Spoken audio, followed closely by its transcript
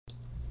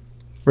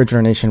Ridge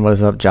Runner Nation, what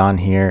is up? John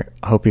here.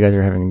 I hope you guys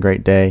are having a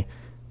great day.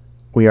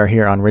 We are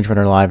here on Ridge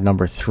Runner Live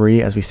number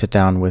 3 as we sit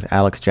down with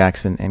Alex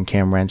Jackson and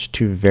Cam Wrench,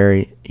 two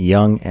very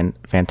young and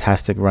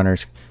fantastic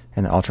runners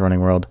in the ultra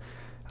running world.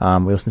 We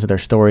listen to their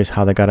stories,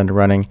 how they got into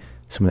running,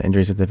 some of the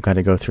injuries that they've got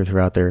to go through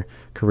throughout their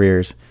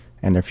careers,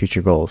 and their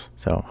future goals.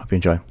 So hope you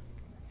enjoy.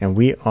 And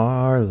we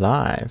are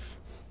live.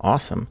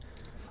 Awesome.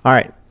 All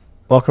right.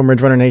 Welcome,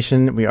 Ridge Runner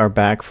Nation. We are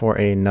back for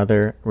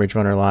another Ridge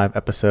Runner Live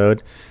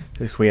episode.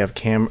 We have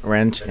Cam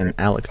Wrench and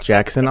Alex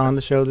Jackson on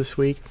the show this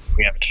week.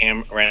 What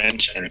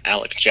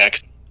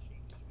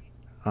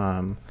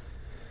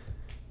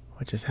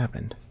just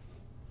happened?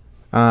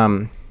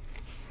 As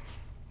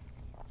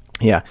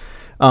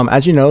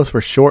you notice,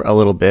 we're short a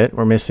little bit.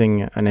 We're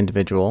missing an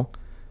individual.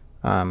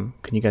 Can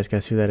you guys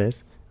guess who that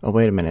is? Oh,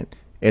 wait a minute.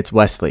 It's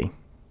Wesley.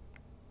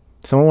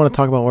 Someone want to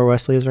talk about where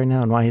Wesley is right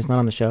now and why he's not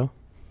on the show?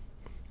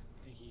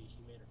 He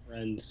made a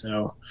friend,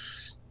 so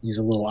he's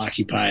a little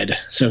occupied,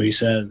 so he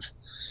says.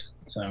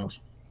 So,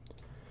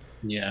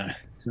 yeah,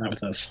 he's not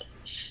with us.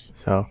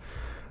 So,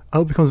 I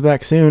hope he comes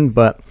back soon,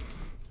 but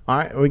all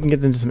right, we can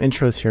get into some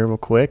intros here real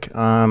quick.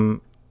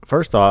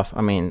 First off,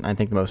 I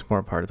think the most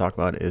important part to talk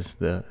about is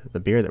the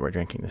beer that we're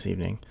drinking this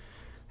evening.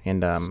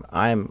 And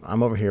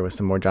I'm over here with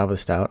some more Java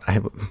Stout.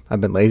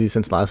 I've been lazy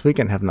since last week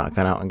and have not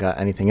gone out and got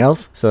anything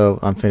else, so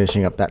I'm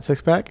finishing up that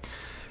 6-pack.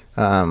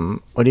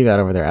 What do you got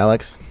over there,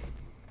 Alex?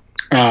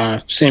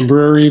 Same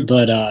brewery,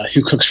 but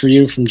Who Cooks for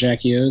You from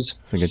Jackie O's.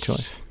 That's a good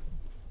choice.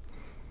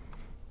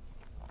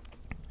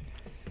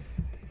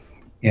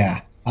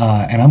 Yeah,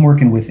 and I'm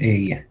working with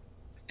a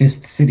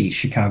Fist City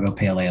Chicago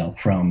Pale Ale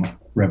from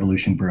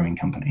Revolution Brewing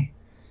Company.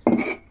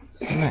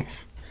 So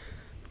nice.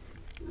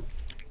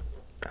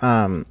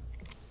 All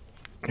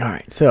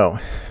right, so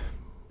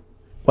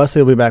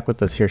Wesley will be back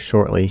with us here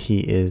shortly. He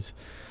is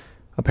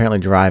apparently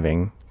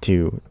driving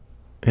to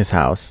his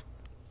house,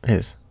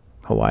 his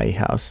Hawaii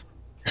house,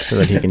 so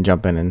that he can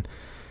jump in and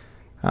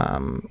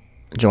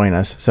join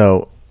us.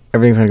 So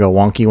everything's going to go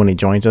wonky when he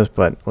joins us,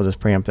 but we'll just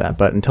preempt that.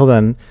 But until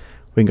then,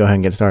 we can go ahead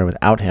and get started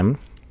without him.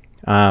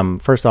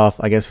 First off,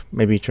 I guess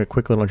maybe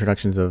quick little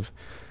introductions of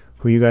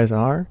who you guys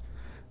are.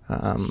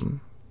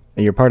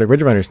 You're part of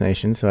Ridge Runners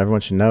Nation, so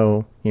everyone should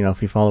know,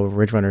 if you follow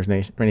Ridge Runners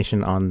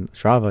Nation on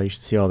Strava, you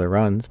should see all their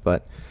runs.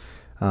 But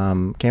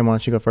Cam, why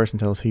don't you go first and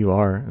tell us who you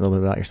are, a little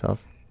bit about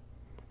yourself.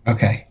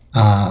 Okay.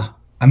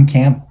 I'm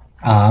Cam.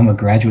 I'm a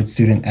graduate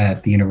student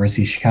at the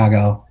University of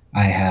Chicago.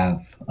 I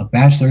have a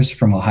bachelor's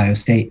from Ohio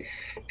State.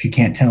 If you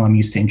can't tell, I'm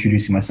used to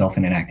introducing myself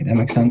in an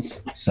academic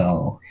sense,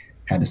 so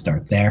had to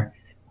start there.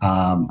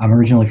 I'm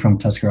originally from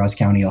Tuscarawas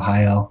County,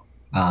 Ohio.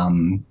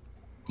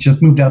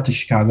 Just moved out to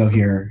Chicago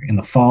here in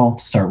the fall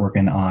to start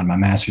working on my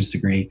master's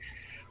degree.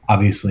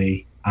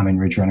 Obviously, I'm in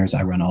Ridge Runners.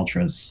 I run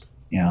ultras,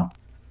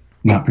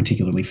 not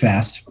particularly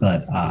fast,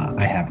 but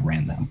I have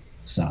ran them.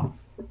 So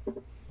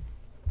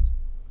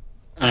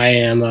I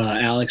am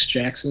Alex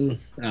Jackson.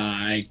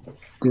 I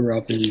grew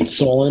up in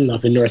Solon,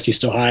 up in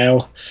Northeast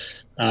Ohio,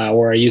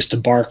 where I used to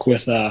bark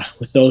with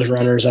those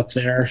runners up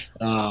there.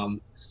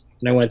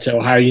 And I went to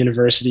Ohio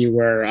University,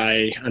 where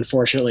I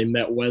unfortunately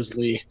met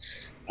Wesley,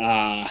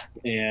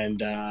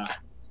 and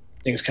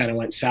things kind of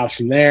went south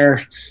from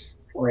there.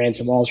 Ran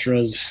some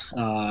ultras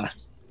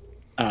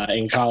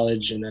in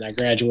college, and then I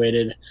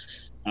graduated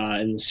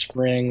in the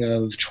spring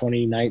of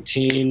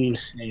 2019,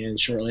 and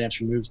shortly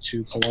after moved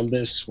to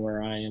Columbus,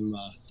 where I am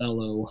a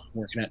fellow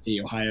working at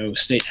the Ohio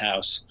State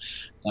House.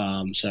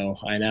 So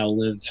I now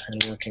live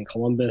and work in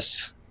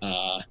Columbus,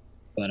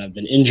 but I've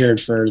been injured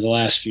for the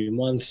last few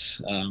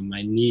months.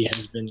 My knee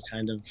has been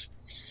kind of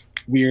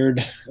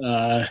weird.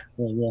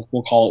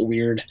 We'll call it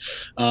weird.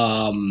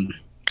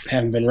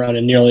 Haven't been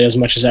running nearly as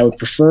much as I would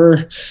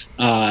prefer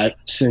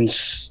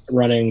since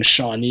running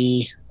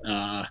Shawnee,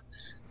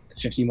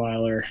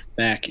 50-miler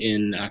back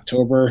in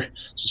October.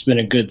 So it's been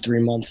a good 3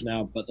 months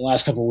now, but the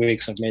last couple of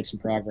weeks I've made some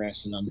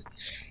progress, and I'm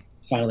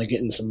finally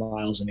getting some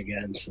miles in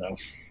again. So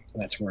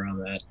that's where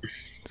I'm at.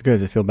 It's good.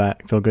 Does it feel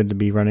good to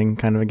be running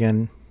kind of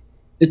again?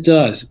 It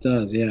does,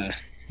 yeah.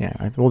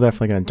 Yeah, we're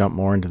definitely going to jump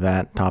more into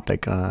that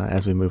topic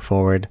as we move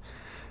forward.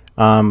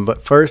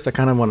 But first, I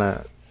kind of want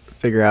to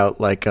figure out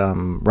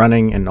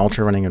running and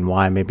ultra running and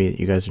why maybe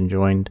you guys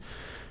joined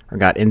or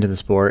got into the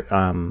sport.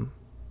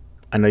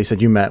 I know you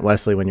said you met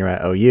Wesley when you were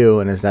at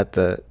OU, and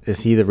is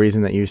he the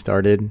reason that you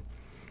started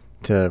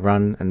to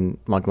run and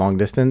long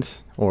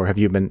distance, or were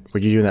you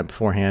doing that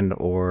beforehand,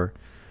 or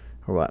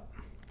what?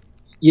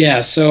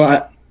 Yeah,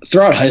 so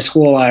throughout high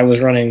school, I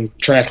was running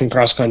track and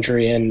cross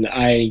country, and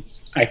I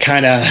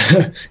kind of,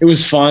 it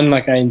was fun.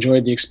 I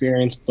enjoyed the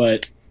experience,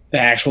 but the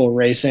actual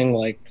racing,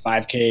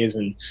 5Ks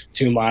and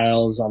 2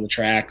 miles on the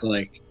track,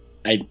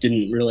 I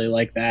didn't really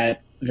like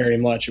that very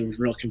much. It was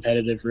real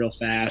competitive, real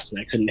fast,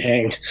 and I couldn't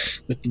hang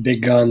with the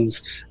big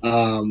guns.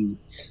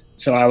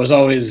 So I was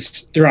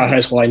always, throughout high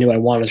school, I knew I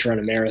wanted to run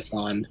a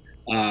marathon.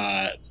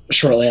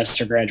 shortly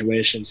after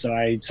graduation. So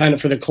I signed up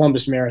for the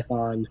Columbus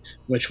Marathon,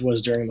 which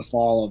was during the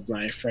fall of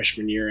my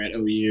freshman year at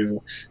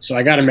OU. So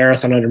I got a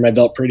marathon under my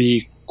belt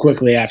pretty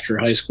quickly after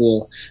high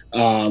school.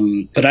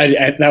 But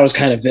that was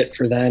kind of it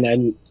for then. I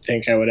didn't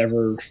think I would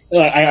ever.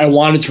 I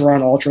wanted to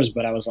run ultras,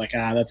 but I was like,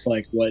 that's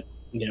like what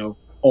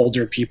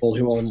older people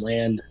who own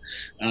land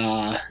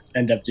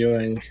end up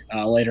doing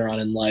later on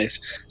in life.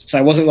 So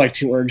I wasn't like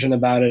too urgent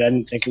about it. I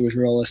didn't think it was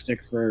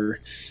realistic for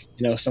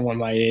someone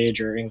my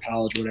age or in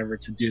college or whatever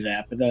to do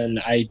that. But then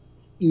I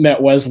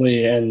met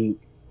Wesley, and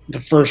the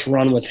first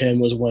run with him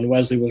was when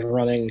Wesley was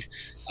running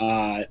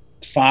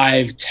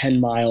 5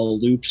 10-mile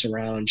loops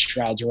around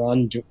Stroud's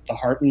Run, the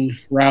Harton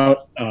route.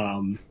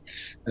 And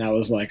I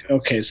was like,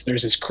 okay, so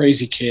there's this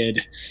crazy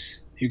kid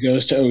who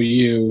goes to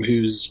OU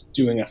who's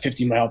doing a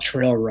 50-mile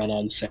trail run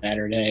on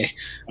Saturday.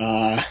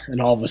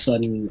 And all of a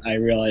sudden I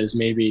realized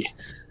maybe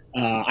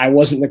I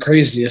wasn't the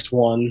craziest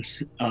one.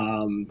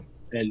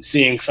 And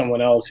seeing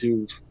someone else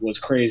who was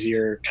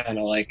crazier kind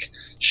of like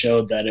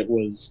showed that it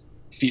was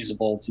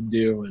feasible to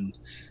do. And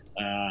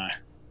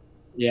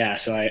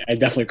so I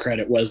definitely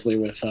credit Wesley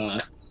with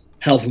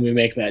helping me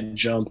make that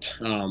jump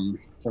from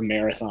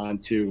marathon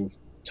to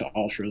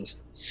ultras.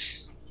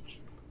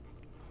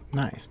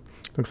 Nice.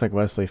 Looks like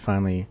Wesley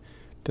finally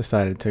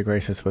decided to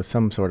grace us with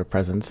some sort of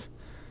presence.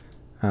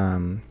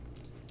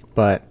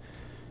 But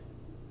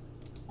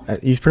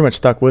you've pretty much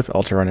stuck with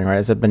ultra running, right?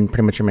 Has that been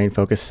pretty much your main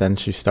focus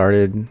since you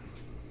started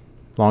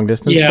long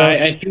distance stuff?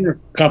 I threw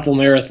a couple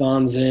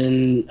marathons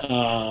in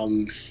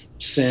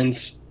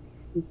since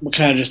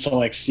kind of just to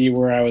like see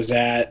where I was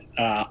at.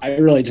 I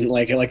really didn't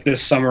like it. Like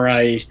this summer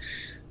I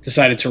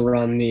decided to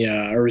run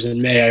or it was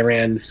in May, I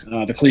ran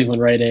the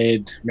Cleveland Rite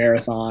Aid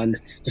Marathon.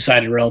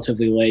 Decided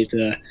relatively late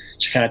to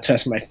just kind of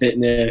test my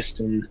fitness,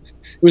 and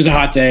it was a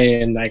hot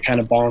day, and I kind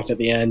of bonked at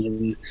the end,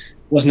 and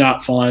was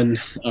not fun.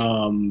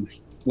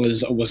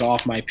 Was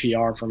off my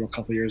PR from a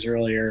couple years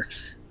earlier,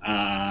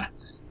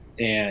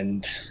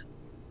 and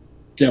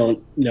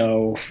don't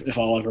know if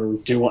I'll ever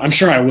do one. I'm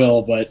sure I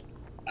will, but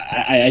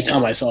I tell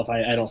myself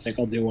I don't think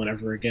I'll do one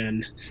ever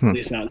again, at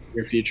least not in the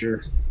near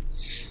future.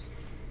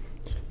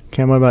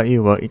 Cam, what about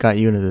you? What got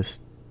you into this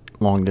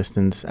long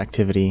distance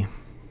activity?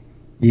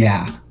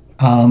 Yeah.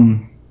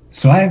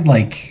 So I've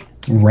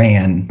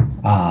ran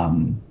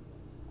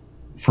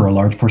for a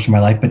large portion of my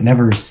life, but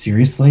never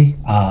seriously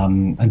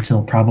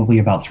until probably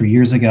about 3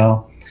 years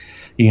ago.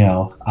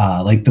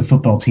 The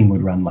football team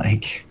would run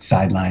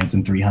sidelines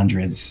and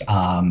 300s.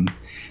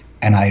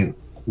 And I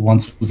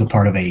once was a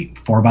part of a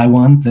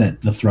 4x1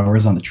 that the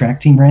throwers on the track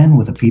team ran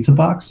with a pizza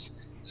box.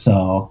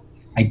 So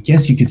I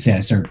guess you could say I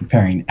started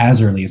preparing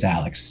as early as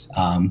Alex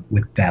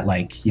with that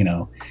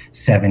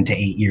 7 to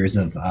 8 years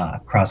of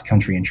cross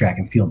country and track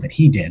and field that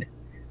he did.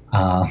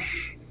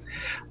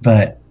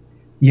 But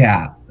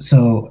yeah,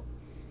 so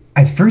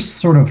I first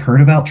sort of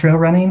heard about trail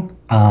running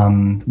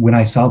when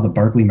I saw the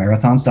Barkley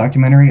Marathons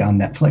documentary on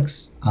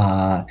Netflix.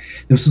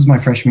 This was my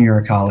freshman year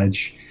of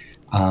college.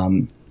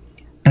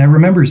 And I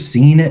remember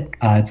seeing it.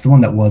 It's the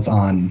one that was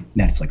on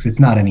Netflix. It's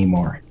not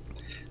anymore.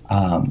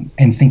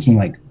 And thinking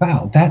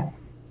wow, that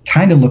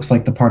kind of looks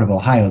like the part of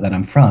Ohio that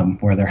I'm from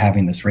where they're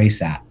having this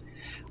race at.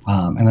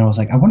 And I was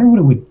like, I wonder what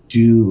it would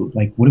do,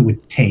 what it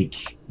would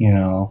take,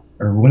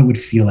 or what it would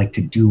feel like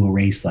to do a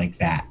race like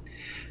that.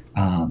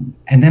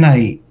 And then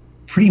I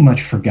pretty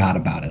much forgot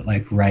about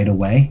it right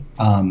away.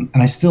 And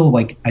I still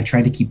I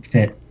tried to keep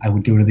fit. I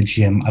would go to the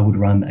gym. I would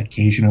run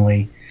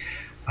occasionally.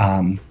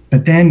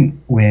 But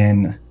then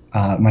when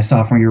my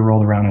sophomore year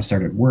rolled around, I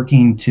started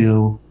working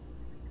too.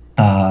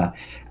 And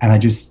I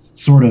just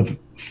sort of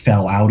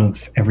fell out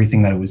of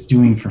everything that I was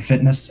doing for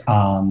fitness.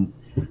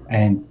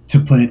 And to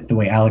put it the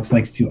way Alex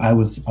likes to, I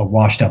was a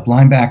washed up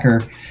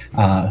linebacker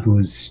who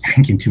was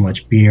drinking too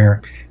much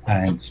beer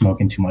and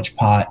smoking too much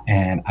pot.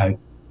 And I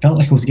felt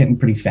like I was getting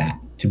pretty fat,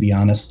 to be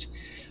honest.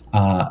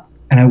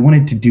 And I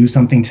wanted to do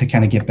something to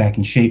kind of get back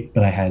in shape,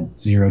 but I had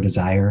zero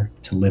desire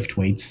to lift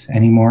weights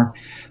anymore.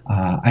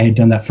 I had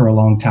done that for a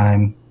long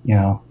time,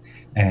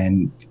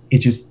 and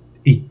it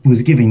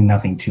was giving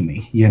nothing to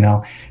me.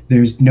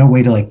 There's no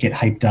way to get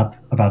hyped up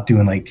about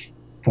doing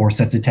 4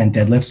 sets of 10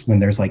 deadlifts when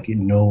there's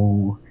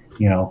no,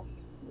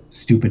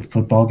 stupid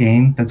football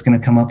game that's going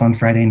to come up on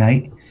Friday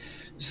night.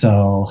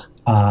 So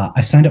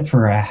I signed up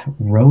for a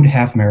road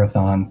half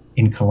marathon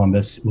in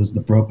Columbus. It was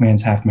the Broke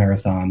Man's Half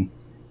Marathon.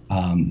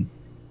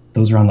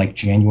 Those are on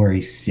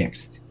January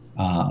 6th.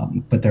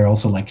 But they're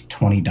also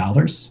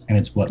 $20, and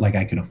it's what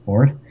I could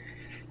afford.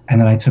 And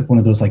then I took one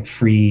of those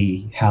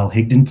free Hal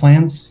Higdon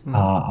plans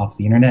off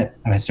the internet,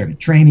 and I started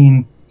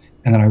training.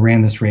 And then I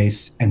ran this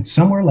race, and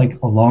somewhere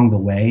along the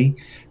way,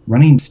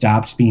 running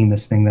stopped being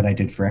this thing that I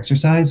did for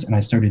exercise, and I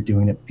started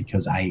doing it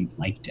because I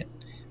liked it.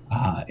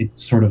 It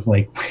sort of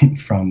went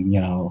from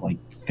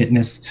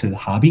fitness to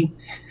hobby.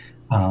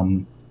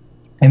 And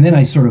then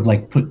I sort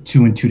of put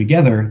 2 and 2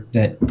 together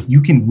that you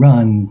can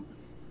run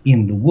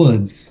in the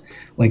woods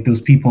like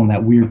those people in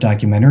that weird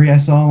documentary I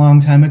saw a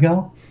long time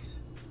ago.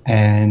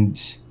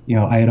 And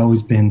I had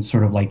always been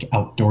sort of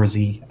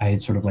outdoorsy. I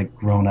had sort of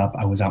grown up.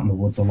 I was out in the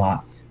woods a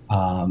lot.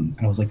 And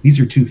I was like, these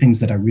are 2 things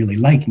that I really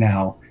like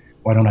now.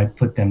 Why don't I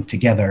put them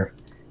together?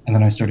 And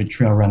then I started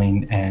trail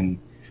running, and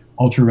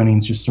ultra running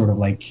is just sort of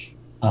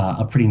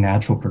a pretty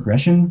natural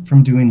progression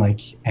from doing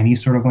like any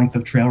sort of length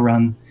of trail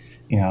run.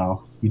 You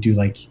know, you do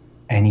like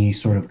any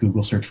sort of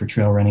Google search for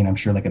trail running, I'm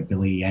sure like a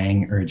Billy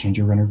Yang or a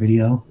Ginger Runner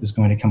video is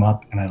going to come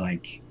up, and I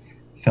like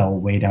fell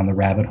way down the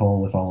rabbit hole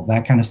with all of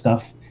that kind of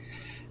stuff.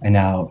 And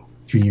now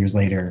 3 years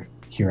later,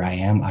 here I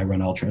am. I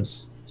run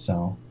ultras.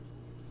 So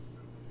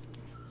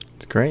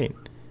it's great.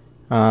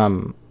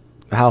 The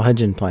Hal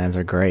Hedgen plans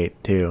are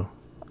great too.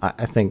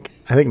 I think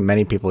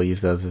many people use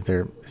those as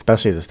their,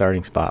 especially as a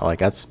starting spot. Like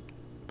that's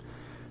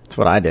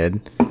what I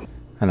did.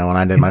 I know when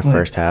I did my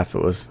first half,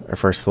 it was our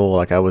first full.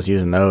 Like I was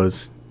using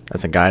those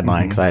as a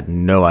guideline because I had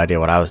no idea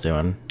what I was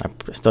doing.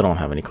 I still don't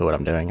have any clue what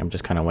I'm doing. I'm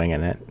just kind of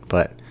winging it.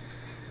 But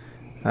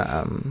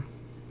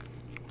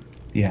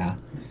yeah,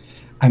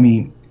 I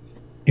mean,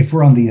 if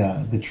we're on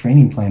the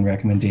training plan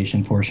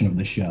recommendation portion of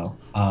the show,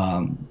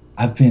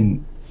 I've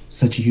been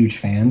such a huge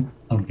fan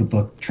of the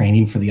book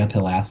Training for the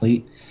Uphill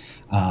Athlete.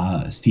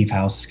 Steve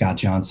House, Scott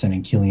Johnson,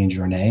 and Kilian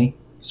Jornet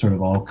sort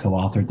of all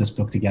co-authored this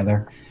book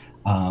together.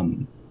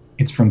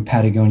 It's from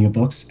Patagonia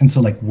Books. And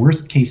so like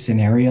worst case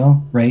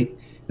scenario, right?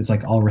 It's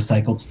like all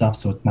recycled stuff.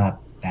 So it's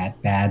not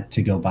that bad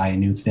to go buy a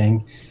new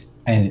thing.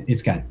 And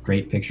it's got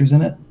great pictures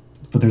in it,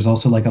 but there's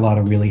also like a lot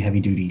of really heavy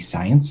duty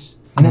science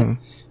in it.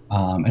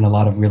 And a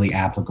lot of really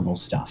applicable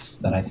stuff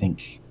that I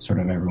think sort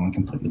of everyone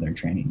can put to their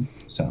training.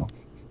 So.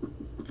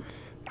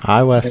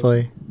 Hi,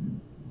 Wesley.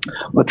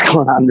 What's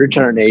going on,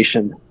 Return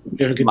Nation?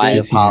 My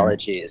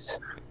apologies.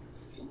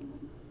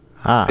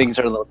 Things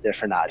are a little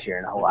different out here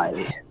in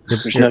Hawaii.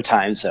 There's no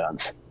time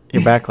zones.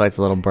 Your backlight's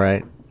a little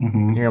bright.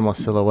 You're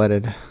almost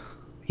silhouetted.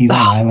 He's on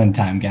island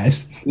time,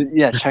 guys.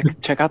 Yeah,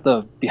 check out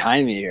the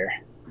behind me here.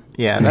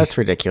 Yeah, that's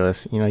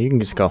ridiculous. You know, you can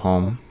just go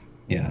home.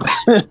 Yeah.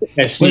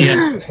 I see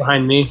it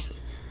behind me.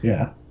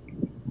 Yeah.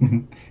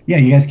 Yeah,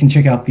 you guys can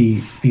check out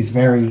these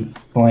very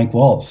blank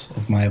walls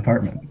of my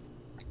apartment.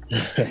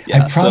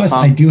 Yeah, I promise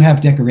I do have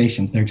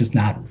decorations. They're just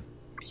not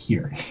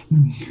here.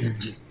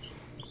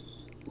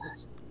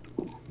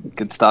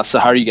 Good stuff. So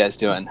how are you guys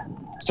doing?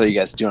 So you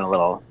guys doing a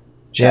little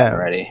chat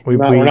already? We're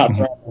not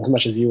as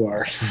much as you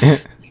are.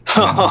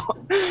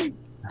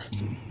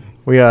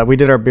 We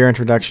did our beer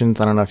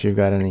introductions. I don't know if you've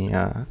got any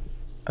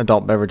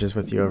adult beverages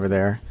with you over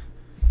there.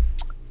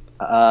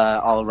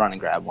 I'll run and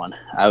grab one.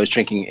 I was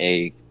drinking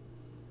a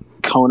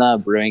Kona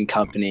Brewing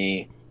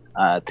Company.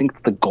 I think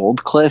it's the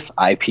Gold Cliff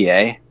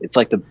IPA. It's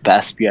like the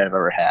best beer I've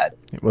ever had.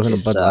 It wasn't a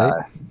Bud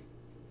Light?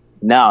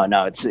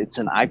 No, it's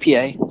an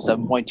IPA,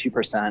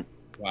 7.2%.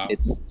 Wow.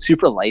 It's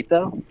super light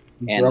though,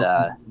 and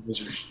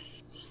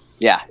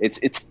yeah,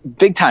 it's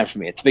big time for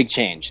me. It's a big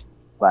change,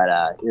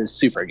 but it was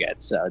super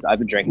good. So I've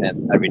been drinking it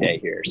every day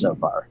here so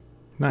far.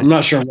 Nice. I'm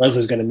not sure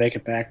Wesley's going to make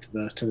it back to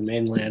the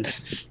mainland.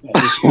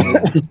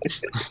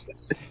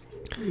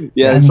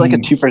 Yeah, it's like a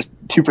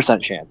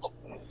 2% chance.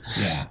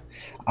 Yeah.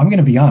 I'm going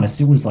to be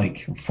honest. It was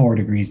like 4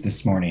 degrees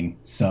this morning.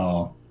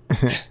 So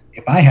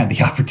if I had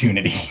the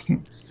opportunity.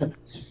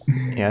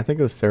 Yeah, I think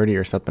it was 30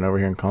 or something over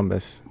here in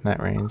Columbus,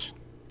 that range.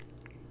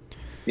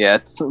 Yeah,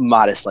 it's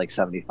modest, like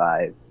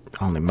 75.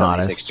 Only 76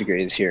 modest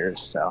degrees here.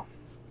 So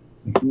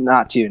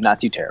not too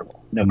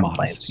terrible. No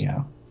complaints.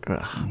 Yeah.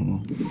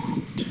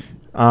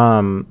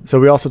 So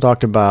we also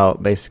talked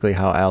about basically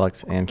how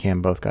Alex and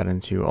Cam both got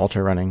into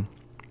ultra running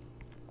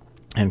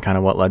and kind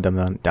of what led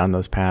them down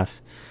those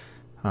paths.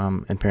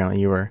 And apparently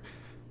you were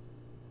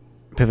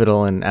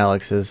pivotal in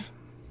Alex's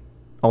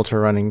ultra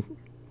running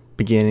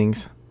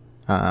beginnings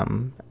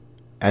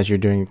as you're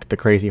doing the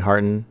crazy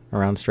Harton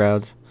around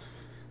Strouds.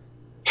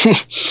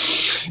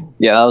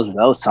 Yeah, that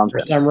was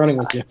something. I'm running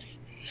with you.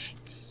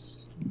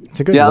 It's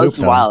a good loop, that was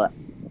wild.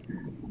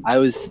 I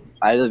was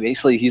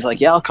basically, he's like,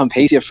 yeah, I'll come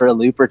pace you for a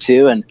loop or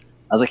two. And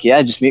I was like,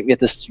 yeah, just meet me at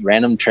this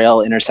random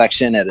trail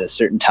intersection at a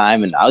certain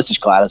time. And I was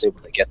just glad I was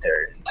able to get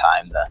there in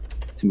time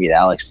to meet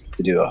Alex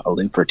to do a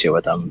loop or two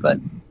with him. But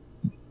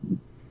it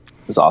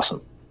was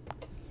awesome.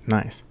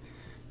 Nice.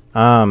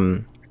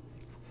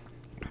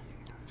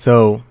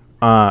 So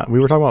we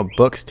were talking about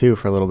books too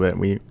for a little bit.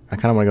 I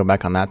kind of want to go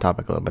back on that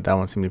topic a little bit. That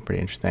one seemed to be pretty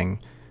interesting,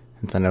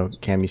 since I know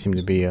Cam, you seem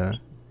to be a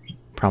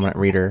prominent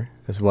reader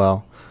as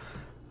well.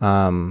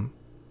 Talking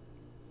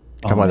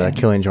about that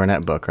Kilian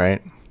Jornet book, right?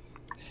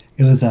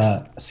 It was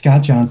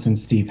Scott Johnson,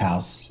 Steve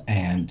House,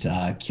 and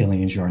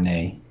Kilian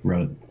Jornet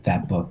wrote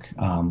that book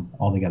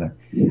all together.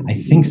 I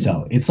think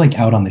so. It's like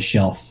out on the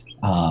shelf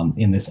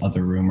in this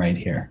other room right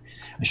here.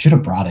 I should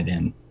have brought it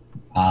in.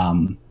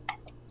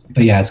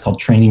 But yeah, it's called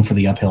Training for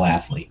the Uphill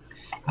Athlete.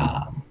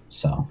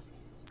 So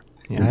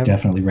yeah, I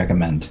definitely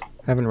recommend. I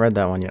haven't read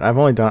that one yet. I've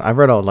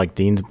read all like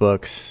Dean's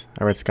books.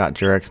 I read Scott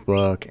Jurek's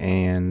book,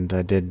 and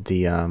I did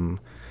the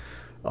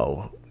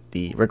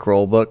Rick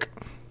Roll book,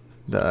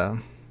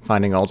 the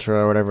Finding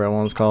Ultra or whatever that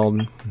one was called.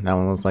 That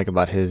one was like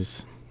about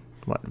his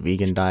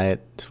vegan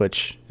diet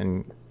switch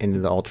and into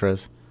the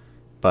ultras.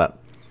 But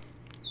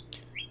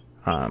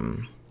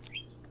and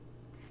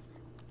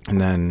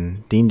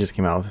then Dean just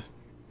came out with,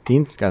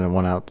 Dean's got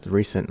one out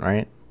recent,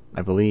 right?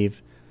 I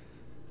believe.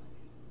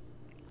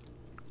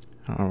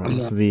 I don't know.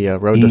 It's the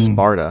Road to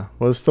Sparta.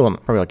 Well, it was still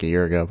probably like a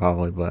year ago,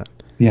 probably, but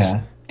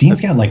yeah.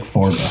 Dean's got like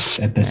 4 books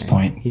at this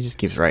point. He just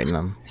keeps writing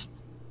them.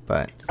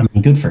 But I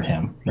mean, good for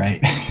him, right?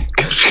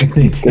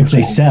 if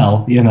they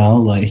sell,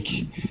 like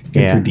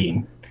good for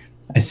Dean.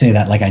 I say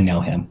that like I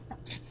know him.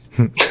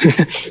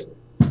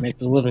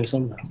 Makes a living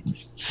somehow.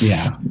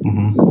 Yeah.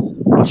 Mm-hmm.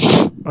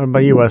 What about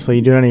you, Wesley?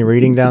 You doing any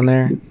reading down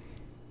there?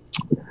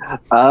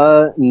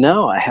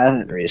 No, I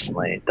haven't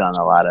recently done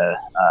a lot of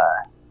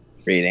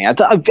reading. I've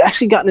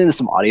actually gotten into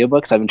some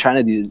audiobooks. I've been trying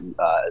to do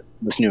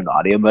listen to an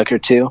audiobook or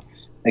two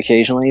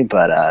occasionally,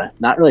 but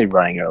not really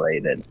running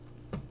related.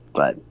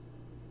 But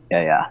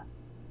yeah.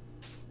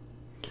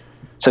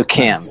 So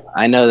Cam,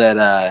 I know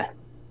that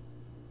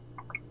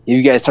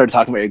you guys started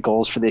talking about your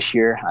goals for this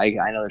year. I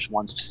know there's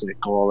one specific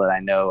goal that I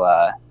know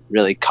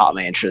really caught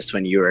my interest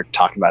when you were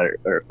talking about it,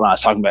 or when I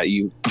was talking about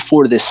you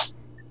before this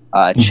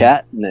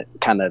chat, and it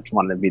kind of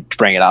wanted me to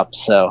bring it up.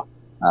 So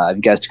have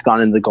you guys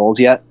gone into the goals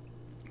yet?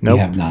 Nope. We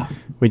have not.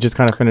 We just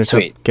kind of finished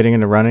Sweet. up getting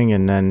into running,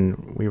 and then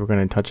we were going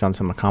to touch on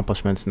some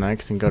accomplishments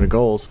next and go to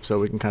goals, so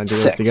we can kind of do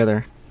Sick. this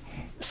together.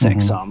 Sick.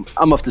 Mhm. So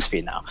I'm up to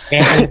speed now.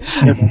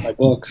 My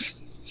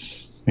books.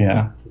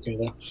 Yeah. Okay,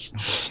 though.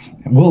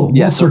 We'll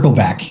Yeah, so- circle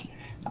back.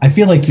 I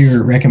feel like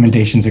your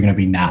recommendations are going to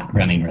be not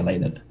running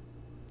related.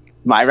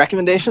 My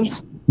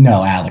recommendations?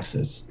 No,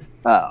 Alex's.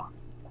 Oh,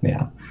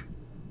 Yeah.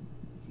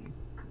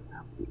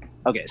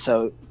 okay.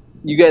 So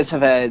you guys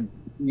are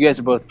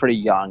both pretty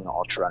young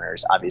ultra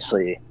runners,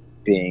 obviously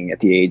being at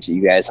the age that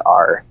you guys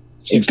are.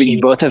 You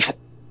 16. both have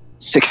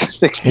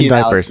 16 In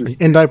diapers. Alex's.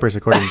 In diapers,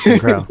 according to Tim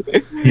Crow.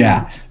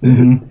 Yeah.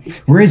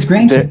 Mm-hmm. We're his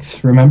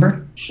grandkids,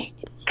 remember?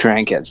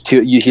 Grandkids.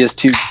 He has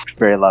 2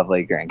 very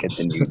lovely grandkids,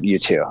 and you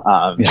too.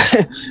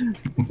 Yes.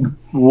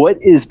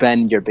 What has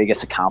been your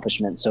biggest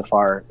accomplishment so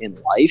far in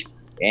life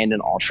and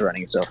in ultra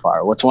running so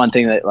far? What's one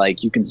thing that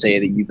like you can say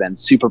that you've been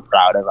super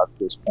proud of up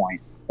to this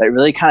point that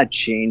really kind of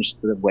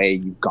changed the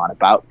way you've gone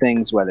about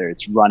things, whether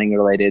it's running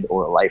related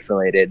or life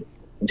related?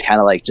 It's kind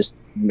of like just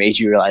made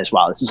you realize,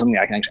 wow, this is something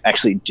I can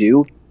actually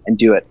do and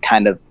do it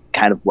kind of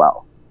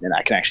well, and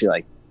I can actually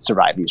like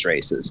survive these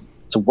races.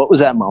 So what was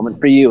that moment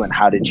for you, and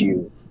how did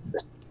you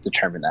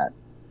determine that?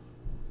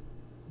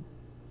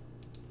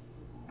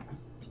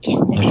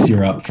 Alex,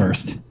 you're up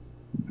first.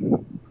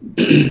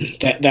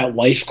 That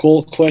life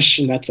goal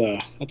question, that's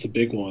a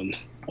big one.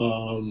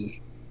 Well,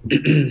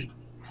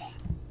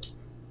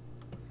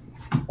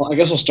 I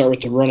guess I'll start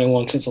with the running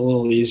one because it's a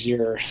little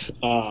easier.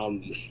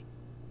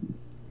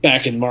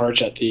 Back in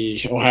March at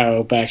the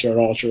Ohio Backyard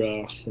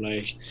Ultra, when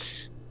I,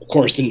 of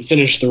course, didn't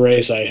finish the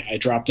race, I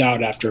dropped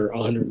out after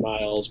 100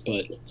 miles,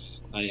 but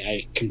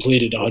I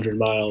completed 100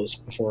 miles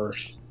before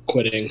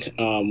quitting,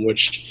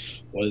 which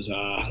was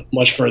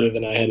much further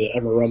than I had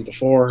ever run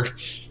before.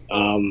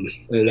 And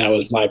that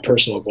was my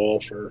personal goal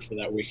for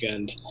that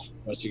weekend,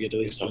 was to get at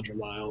least 100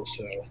 miles.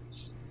 So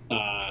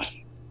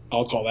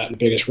I'll call that the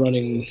biggest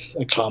running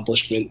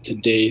accomplishment to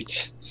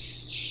date.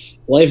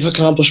 Life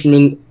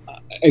accomplishment,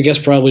 I guess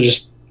probably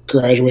just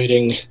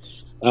graduating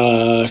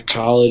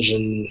college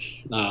and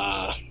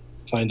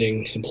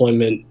finding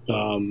employment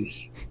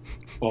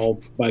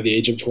all by the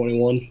age of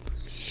 21.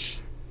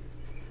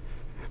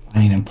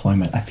 Finding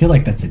employment. I feel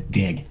like that's a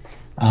dig.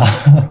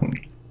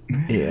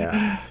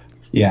 Yeah.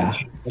 Yeah.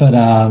 But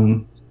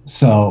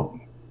so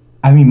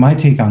I mean, my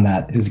take on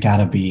that has got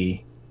to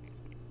be,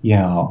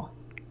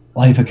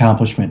 life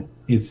accomplishment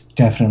is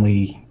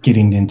definitely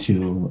getting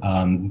into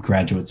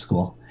graduate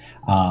school.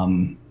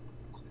 I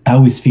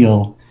always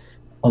feel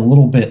a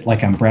little bit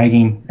like I'm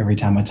bragging every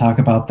time I talk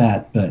about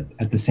that, but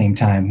at the same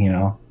time,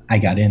 I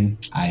got in,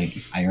 I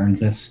earned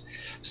this.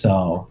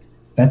 So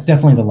that's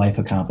definitely the life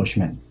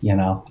accomplishment.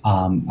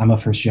 I'm a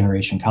first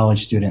generation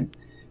college student.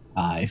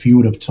 If you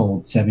would have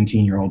told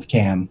 17-year-old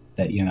Cam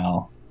that,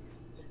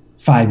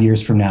 5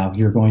 years from now,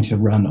 you're going to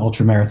run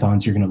ultra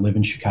marathons, you're going to live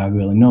in Chicago,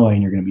 Illinois,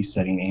 and you're going to be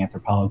studying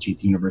anthropology at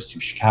the University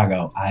of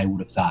Chicago, I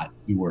would have thought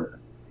you were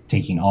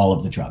taking all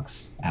of the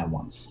drugs at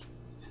once.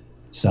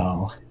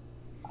 So,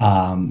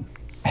 and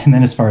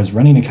then as far as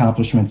running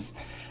accomplishments,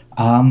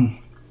 I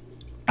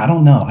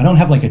don't know. I don't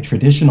have like a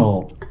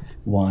traditional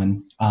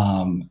one.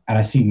 And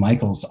I see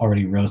Michael's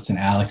already roasting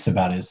Alex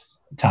about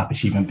his top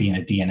achievement being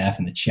a DNF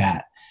in the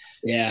chat.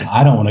 Yeah, So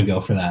I don't want to go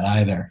for that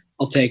either.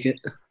 I'll take it.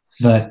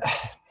 But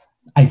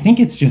I think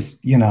it's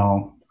just,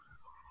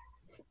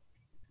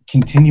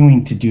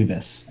 continuing to do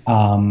this.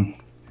 And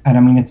I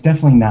mean, it's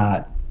definitely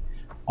not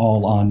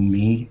all on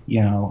me,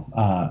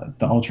 the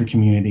ultra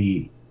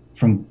community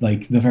from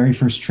like the very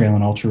first trail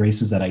and ultra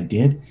races that I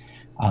did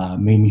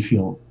made me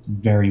feel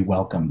very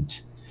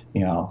welcomed.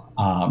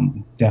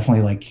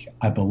 Definitely like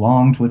I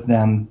belonged with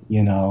them,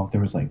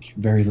 there was like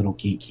very little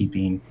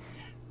gatekeeping,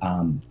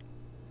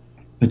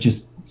 but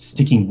just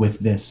sticking with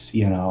this,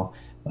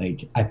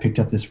 like I picked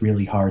up this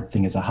really hard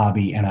thing as a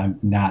hobby and I'm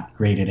not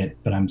great at it,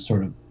 but I'm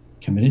sort of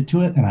committed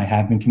to it, and I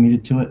have been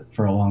committed to it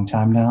for a long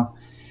time now.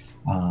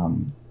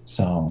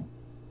 So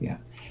yeah,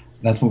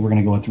 that's what we're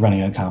going to go with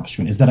running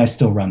accomplishment, is that I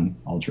still run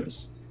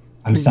ultras.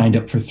 I'm signed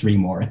up for 3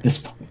 more at this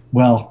point.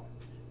 Well,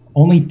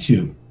 only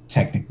 2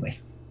 technically,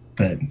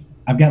 but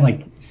I've got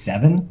like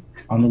 7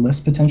 on the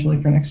list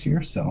potentially for next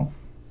year. So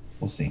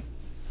We'll see.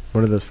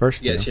 What are those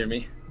first You guys two? hear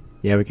me?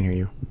 Yeah, we can hear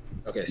you.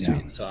 Okay,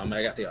 sweet. So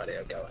I got the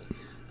audio going.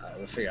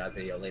 We'll figure out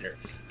video later.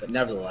 But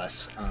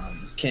nevertheless,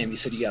 Cam, you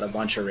said you got a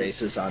bunch of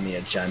races on the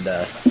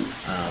agenda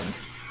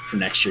for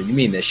next year. You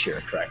mean this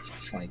year, correct?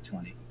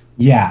 2020.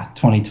 Yeah,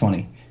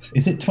 2020.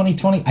 Is it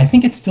 2020? I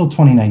think it's still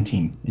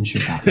 2019 in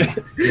Chicago.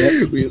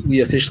 we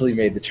officially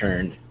made the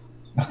turn.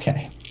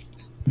 Okay.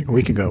 A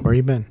week ago. Where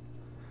you been?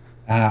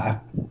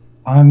 I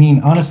mean,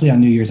 honestly, on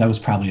New Year's, I was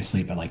probably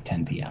asleep at like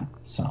 10 p.m.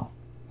 So.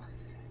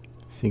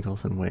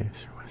 Seagulls and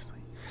waves, Wesley.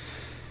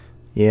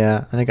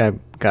 Yeah, I think I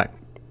got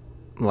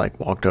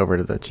walked over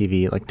to the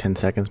TV like 10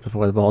 seconds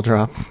before the ball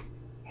dropped.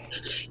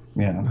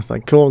 Yeah. I was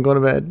like, cool, go to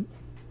bed.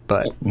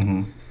 But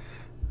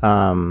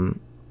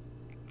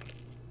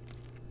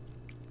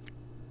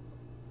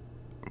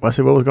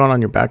Wesley, what was going on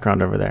in your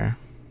background over there?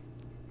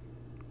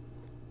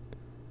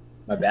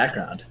 My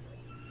background.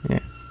 Yeah.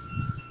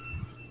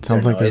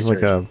 Sounds like there's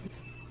like a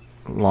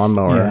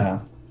lawnmower. Yeah.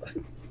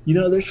 You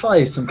know, there's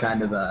probably some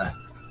kind of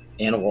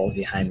animal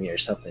behind me or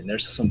something.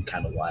 There's some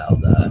kind of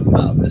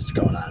wildness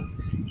going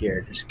on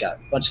here. Just got a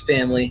bunch of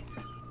family,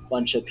 a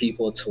bunch of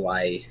people. It's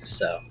Hawaii,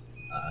 so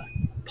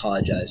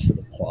apologize for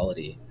the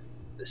quality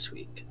this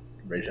week,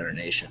 Bridgewater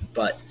Nation,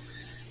 but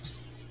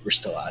we're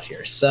still out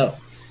here. So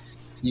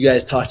you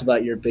guys talked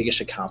about your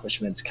biggest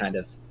accomplishments kind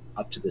of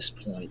up to this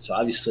point. So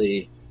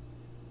obviously,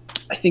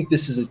 I think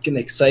this is an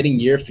exciting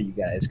year for you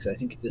guys because I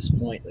think at this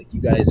point, like, you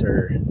guys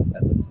are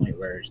at the point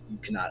where you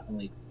can not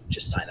only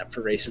just sign up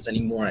for races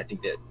anymore. I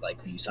think that,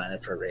 like, when you sign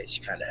up for a race,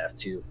 you kind of have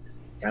to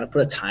kind of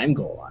put a time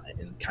goal on it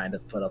and kind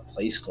of put a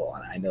place goal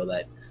on it. I know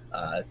that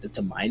it's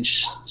a mind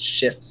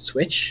shift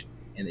switch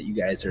and that you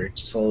guys are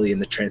slowly in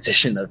the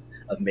transition of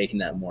making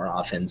that more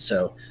often.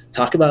 So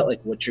talk about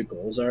like what your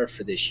goals are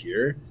for this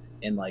year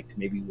and like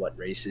maybe what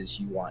races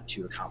you want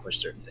to accomplish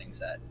certain things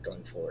at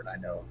going forward. I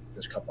know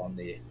there's a couple on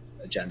the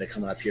agenda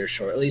coming up here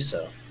shortly,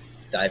 so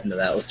dive into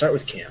that. Let's start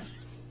with Cam.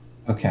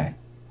 Okay.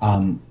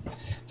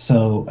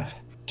 So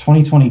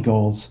 2020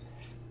 goals.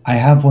 I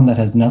have one that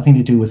has nothing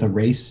to do with a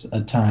race,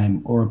 a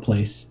time, or a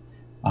place,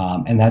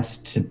 and that's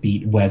to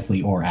beat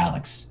Wesley or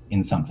Alex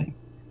in something.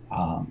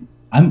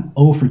 I'm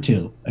 0 for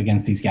 2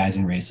 against these guys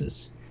in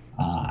races,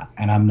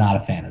 and I'm not a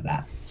fan of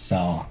that.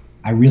 So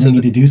I really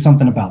need to do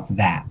something about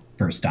that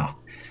first off.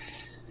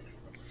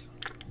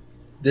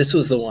 This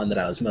was the one that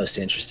I was most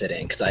interested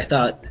in because I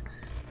thought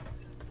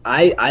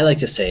I like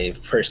to say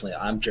personally,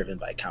 I'm driven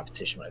by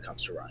competition when it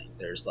comes to running.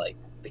 There's like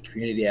the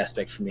community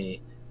aspect for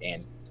me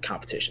and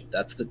competition.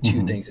 That's the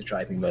two things that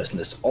drive me most in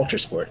this ultra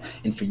sport.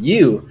 And for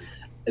you,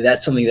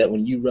 that's something that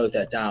when you wrote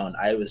that down,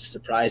 I was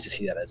surprised to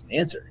see that as an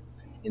answer.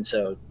 And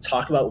so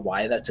talk about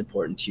why that's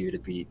important to you to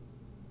beat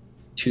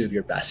two of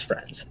your best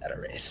friends at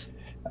a race.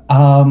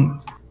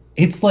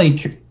 It's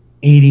like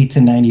 80 to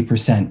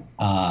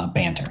 90%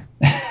 banter,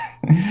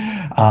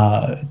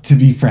 to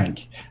be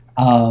frank.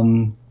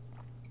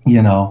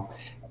 You know,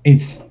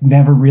 it's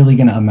never really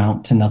going to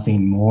amount to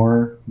nothing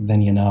more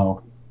than,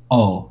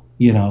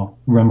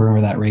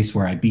 remember that race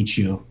where I beat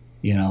you,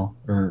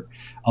 or,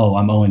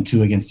 I'm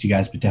 0-2 against you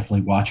guys, but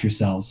definitely watch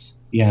yourselves,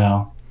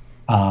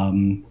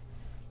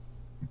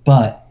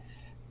 but,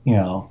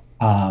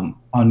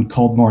 on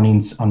cold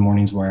mornings, on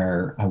mornings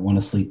where I want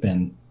to sleep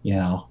in,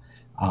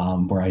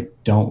 where I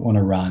don't want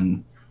to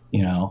run,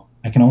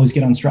 I can always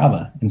get on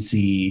Strava and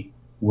see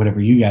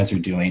whatever you guys are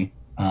doing.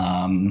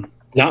 Not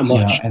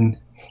much. And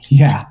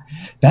yeah,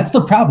 that's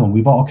the problem.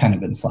 We've all kind of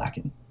been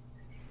slacking.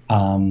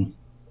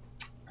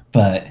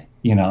 But,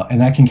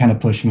 and that can kind of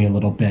push me a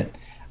little bit.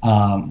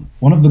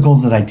 One of the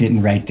goals that I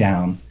didn't write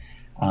down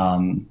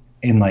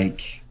in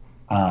like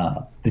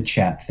the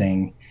chat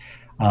thing,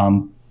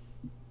 but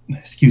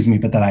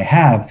that I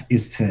have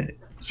is to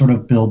sort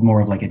of build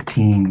more of like a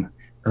team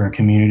or a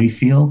community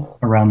feel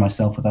around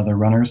myself with other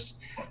runners.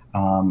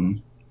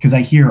 Because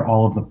I hear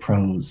all of the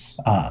pros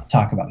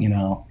talk about,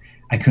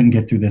 I couldn't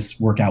get through this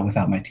workout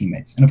without my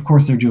teammates. And of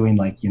course they're doing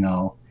like,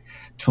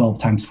 12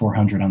 times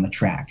 400 on the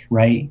track,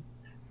 right?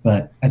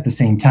 But at the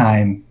same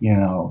time,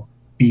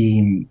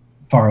 being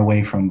far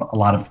away from a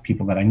lot of the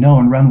people that I know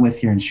and run with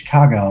here in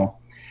Chicago,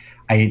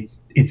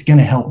 it's going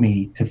to help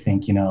me to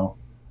think,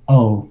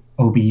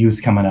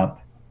 OBU's coming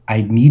up.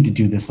 I need to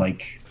do this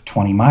like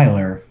 20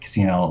 miler because,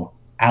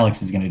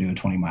 Alex is going to do a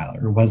 20 miler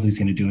or Wesley's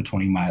going to do a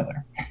 20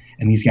 miler.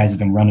 And these guys have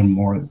been running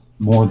more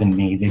than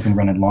me. They've been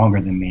running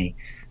longer than me.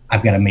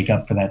 I've got to make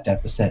up for that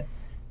deficit.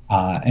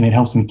 And it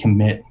helps me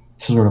commit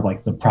to sort of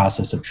like the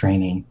process of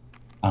training,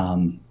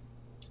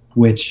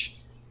 which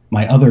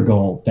my other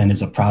goal then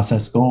is a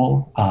process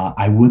goal.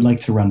 I would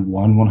like to run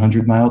one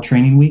 100-mile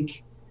training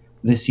week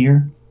this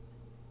year.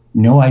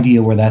 No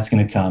idea where that's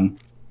going to come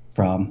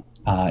from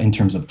in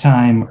terms of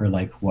time or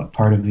like what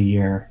part of the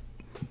year,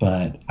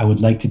 but I would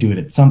like to do it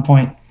at some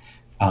point.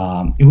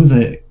 It was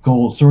a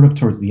goal sort of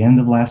towards the end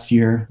of last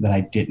year that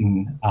I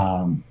didn't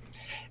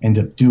end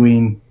up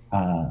doing.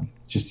 You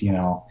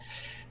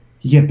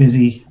get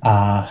busy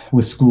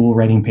with school,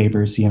 writing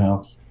papers,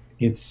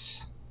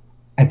 it's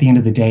at the end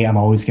of the day, I'm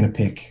always going to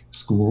pick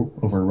school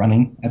over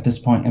running at this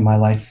point in my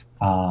life.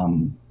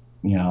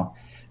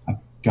 I've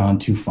gone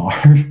too far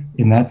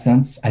in that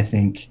sense. I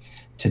think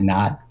to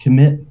not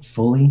commit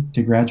fully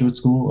to graduate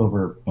school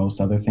over most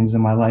other things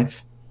in my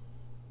life.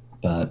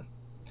 But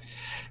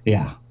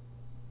yeah.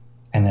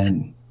 And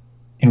then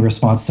in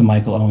response to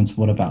Michael Owens,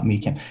 what about me,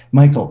 Cam?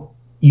 Michael,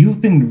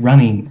 you've been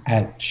running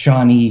at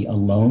Shawnee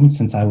alone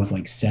since I was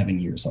like 7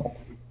 years old.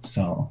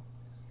 So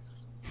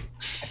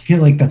I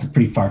feel like that's a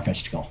pretty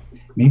far-fetched goal.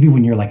 Maybe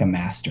when you're like a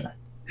master.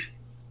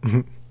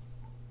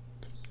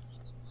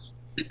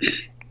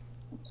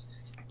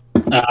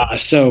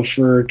 So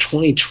for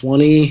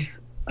 2020,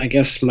 I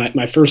guess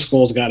my first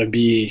goal's got to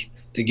be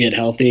to get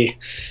healthy.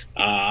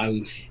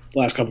 The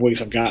last couple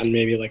weeks I've gotten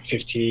maybe like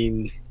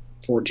 15,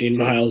 14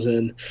 miles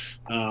in,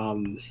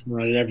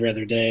 running every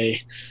other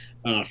day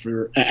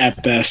for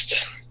at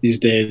best these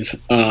days.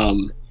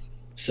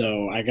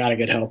 So I got to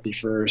get healthy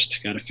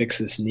first, got to fix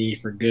this knee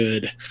for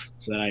good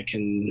so that I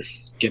can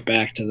get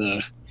back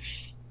to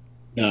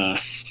the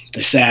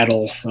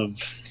saddle of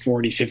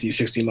 40, 50,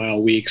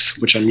 60-mile weeks,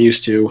 which I'm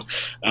used to.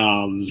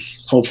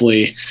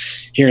 Hopefully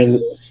here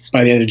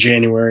by the end of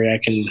January, I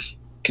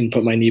can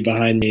put my knee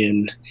behind me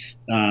and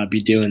be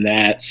doing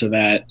that so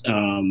that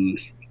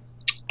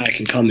I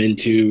can come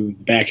into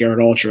Backyard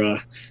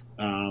Ultra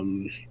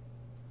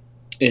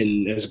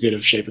in as good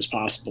of shape as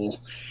possible.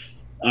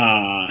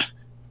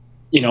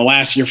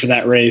 Last year for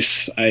that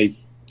race, I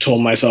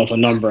told myself a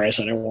number. I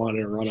said I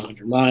wanted to run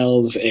 100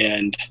 miles,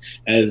 and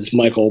as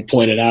Michael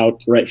pointed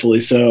out, rightfully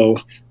so,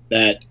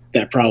 that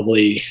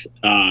probably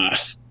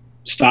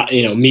stopped.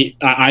 Me,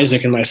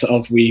 Isaac, and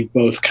myself, we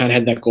both kind of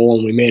had that goal,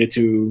 and we made it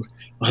to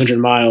 100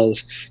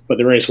 miles, but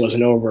the race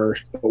wasn't over.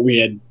 But we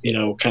had,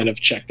 kind of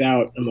checked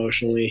out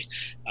emotionally,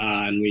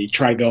 and we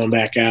tried going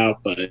back out,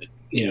 but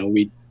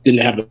we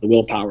didn't have the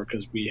willpower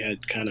because we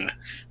had kind of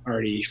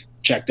already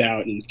checked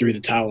out and threw the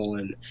towel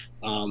in.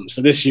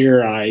 So this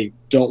year, I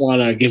don't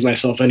want to give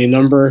myself any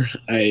number.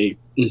 I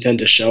intend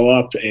to show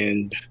up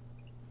and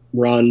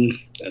run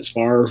as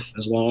far,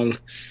 as long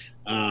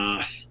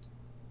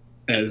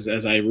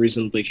as I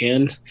reasonably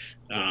can.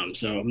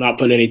 So I'm not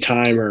putting any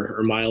time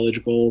or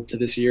mileage goal to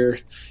this year.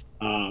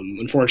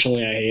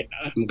 Unfortunately,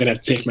 I'm going to have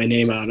to take my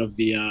name out of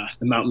the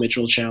Mount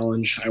Mitchell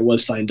Challenge. I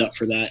was signed up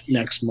for that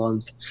next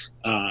month,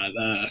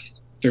 the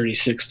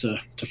 36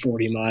 to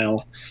 40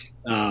 mile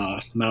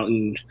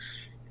mountain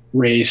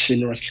race in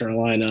North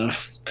Carolina,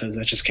 because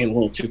that just came a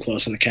little too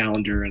close on the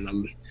calendar,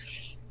 and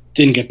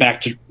didn't get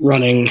back to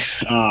running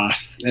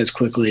as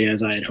quickly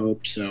as I had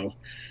hoped. So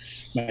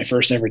my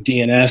first ever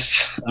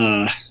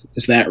DNS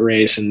is that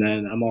race, and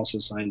then I'm also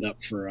signed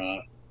up for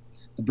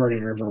the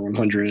Burning River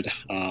 100.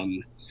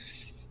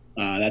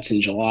 That's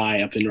in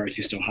July up in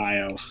Northeast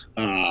Ohio.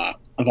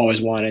 I've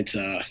always wanted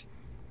to,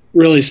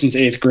 really since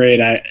 8th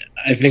grade, I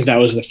think that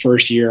was the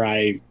first year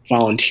I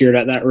volunteered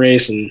at that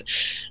race, and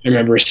I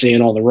remember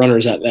seeing all the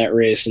runners at that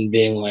race and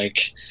being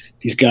like,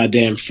 these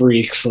goddamn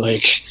freaks.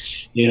 Like,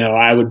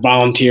 I would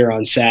volunteer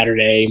on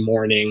Saturday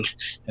morning,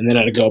 and then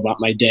I'd go about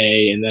my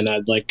day, and then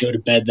I'd like go to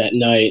bed that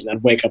night, and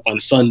I'd wake up on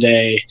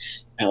Sunday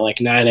at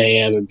like 9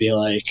 a.m. and be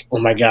like, oh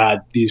my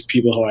God, these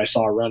people who I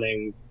saw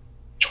running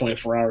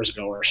 24 hours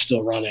ago are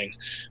still running.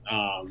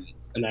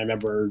 And I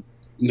remember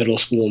middle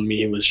school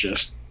me was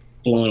just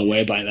blown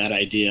away by that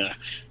idea.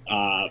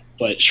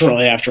 But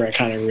shortly after, I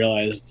kind of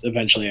realized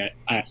eventually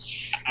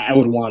I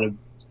would want to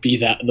be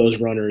those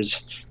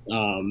runners.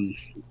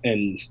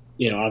 And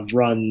I've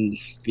run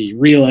the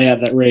relay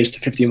at that race, the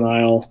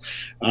 50-mile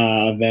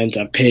event.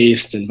 I've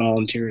paced and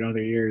volunteered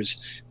other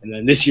years, and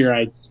then this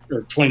year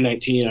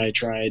 2019, I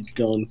tried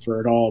going for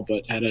it all,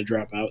 but had to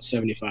drop out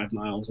 75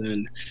 miles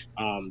in.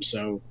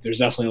 So there's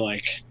definitely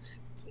like,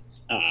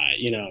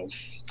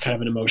 kind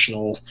of an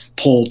emotional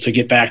pull to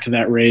get back to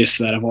that race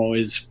that I've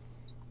always,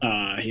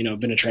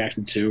 been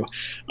attracted to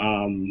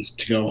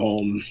go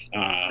home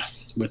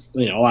with,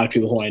 a lot of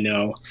people who I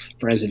know,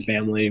 friends and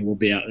family will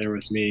be out there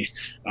with me.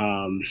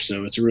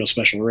 So it's a real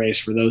special race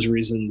for those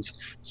reasons.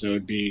 So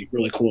it'd be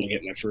really cool to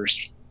get my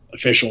first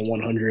official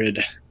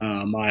 100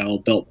 mile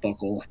belt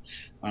buckle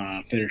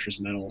finisher's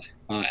medal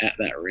at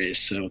that race.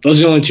 So those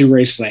are the only 2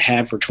 races I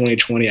have for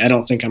 2020. I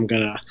don't think I'm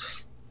going to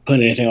put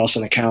anything else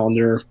on the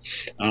calendar.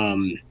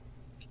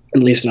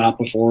 At least not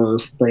before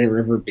Burning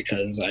River,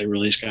 because I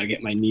really just got to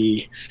get my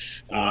knee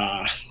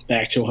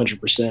back to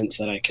 100%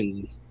 so that I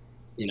can,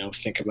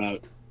 think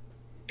about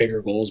bigger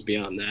goals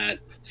beyond that.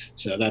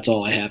 So that's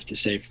all I have to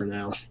say for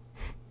now.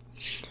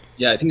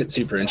 Yeah, I think it's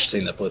super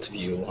interesting that both of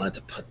you wanted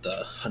to put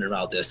the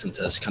 100-mile distance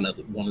as kind of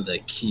one of the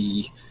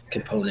key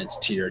components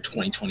to your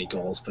 2020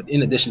 goals. But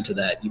in addition to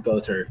that, you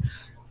both are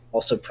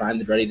also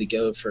primed and ready to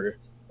go for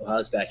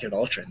Ohio's Backyard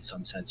Ultra in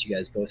some sense. You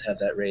guys both have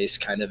that race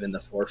kind of in the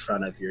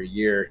forefront of your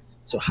year.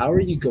 So how are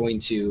you going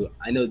to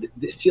 – I know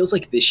it feels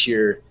like this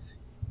year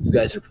you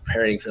guys are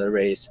preparing for the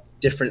race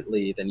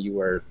differently than you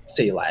were,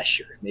 say, last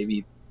year.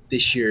 Maybe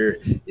this year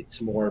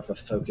it's more of a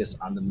focus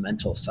on the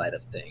mental side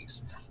of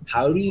things.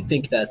 How do you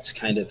think that's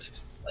kind of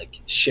like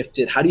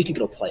shifted? How do you think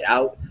it'll play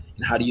out?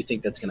 And how do you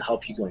think that's going to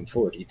help you going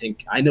forward? Do you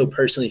think – I know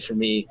personally for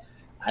me,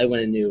 I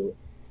went into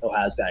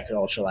Ohio's Backyard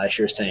Ultra last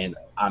year saying,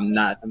 I'm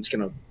just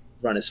going to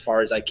run as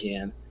far as I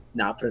can,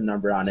 not put a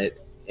number on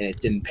it. And it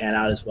didn't pan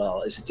out as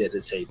well as it did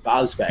at, say,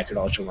 Bob's Backyard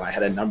Ultra when I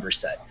had a number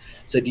set.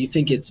 So do you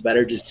think it's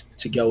better just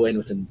to go in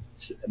with a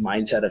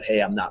mindset of, hey,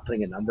 I'm not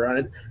putting a number on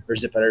it? Or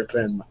is it better to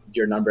put in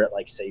your number at,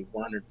 like, say,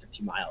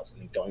 150 miles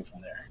and then going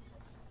from there?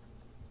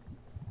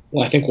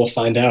 Well, I think we'll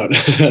find out.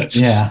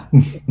 Yeah,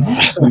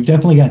 we've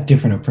definitely got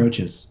different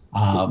approaches.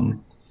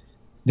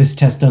 This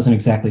test doesn't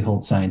exactly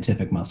hold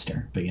scientific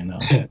muster, but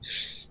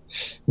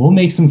we'll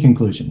make some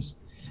conclusions.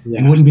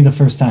 Yeah. It wouldn't be the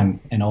first time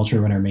an ultra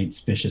runner made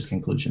suspicious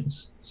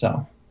conclusions.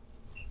 So,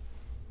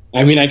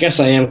 I mean, I guess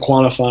I am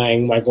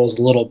quantifying my goals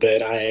a little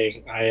bit.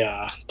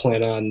 I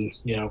plan on,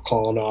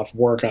 calling off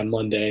work on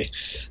Monday,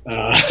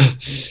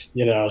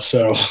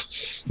 so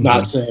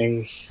not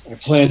saying I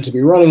plan to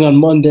be running on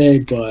Monday,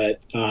 but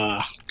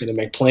going to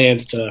make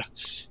plans to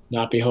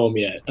not be home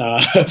yet.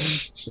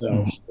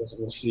 So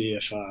we'll see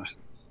if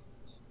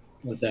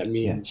what that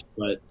means. Yeah.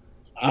 But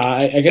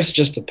I guess it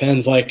just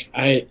depends. Like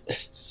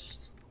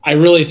I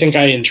really think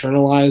I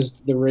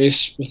internalized the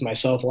race with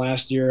myself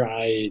last year.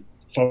 I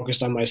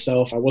focused on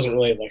myself. I wasn't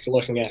really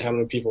looking at how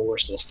many people were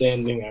still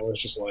standing. I was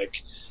just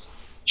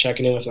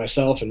checking in with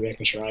myself and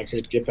making sure I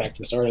could get back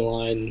to the starting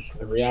line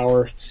every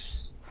hour.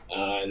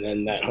 And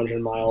then that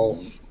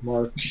 100-mile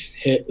mark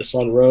hit, the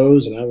sun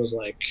rose, and I was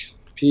like,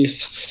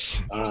 peace.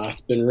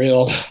 It's been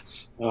real.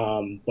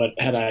 But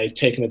had I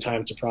taken the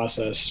time to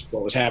process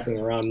what was happening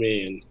around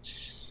me and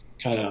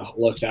kind of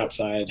looked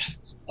outside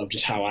of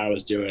just how I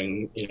was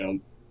doing,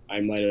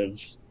 I might have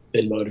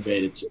been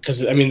motivated.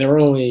 Because, there were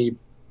only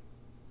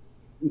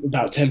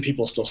about 10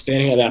 people still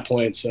standing at that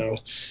point. So,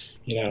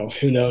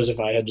 who knows if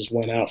I had just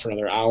went out for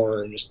another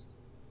hour and just,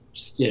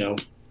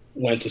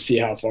 went to see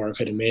how far I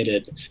could have made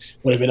it.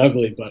 Would have been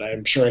ugly, but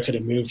I'm sure I could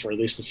have moved for at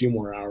least a few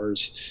more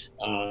hours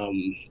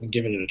and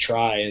given it a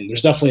try. And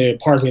there's definitely a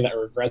part of me that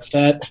regrets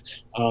that.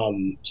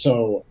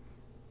 So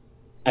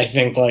I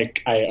think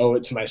I owe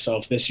it to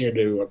myself this year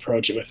to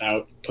approach it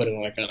without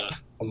putting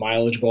a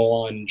mileage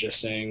goal on,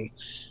 just saying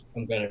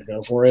I'm going to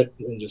go for it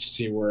and just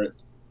see where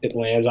it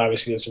lands.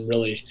 Obviously, there's some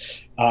really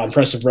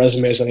impressive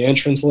resumes on the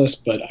entrance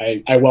list, but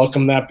I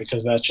welcome that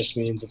because that just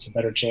means it's a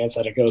better chance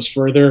that it goes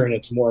further and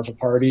it's more of a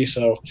party.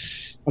 So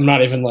I'm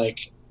not even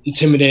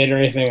intimidated or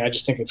anything. I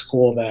just think it's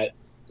cool that,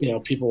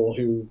 people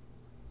who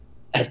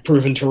have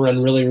proven to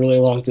run really, really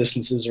long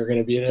distances are going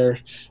to be there.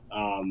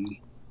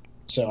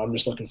 So I'm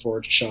just looking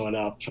forward to showing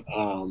up.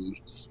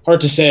 Hard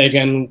to say,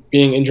 again,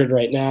 being injured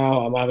right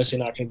now, I'm obviously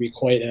not going to be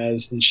quite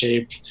as in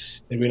shape.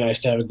 It'd be nice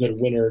to have a good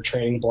winter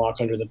training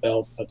block under the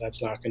belt, but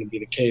that's not going to be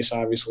the case,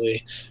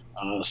 obviously.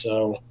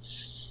 So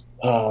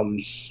that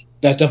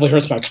definitely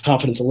hurts my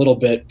confidence a little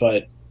bit,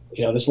 but,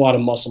 there's a lot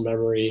of muscle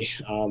memory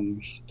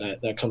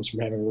that comes from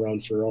having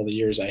run for all the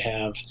years I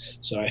have.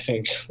 So I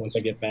think once I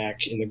get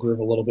back in the groove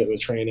a little bit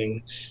with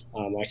training,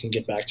 I can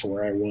get back to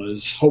where I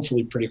was,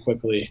 hopefully pretty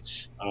quickly.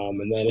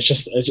 And then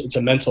it's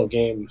a mental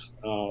game.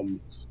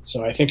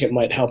 So I think it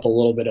might help a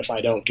little bit if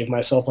I don't give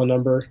myself a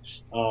number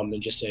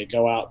and just say,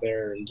 go out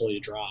there until you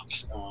drop.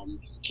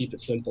 Keep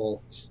it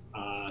simple.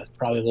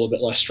 Probably a little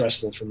bit less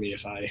stressful for me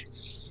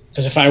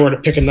because if I were to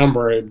pick a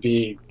number, it'd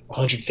be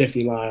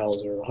 150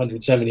 miles or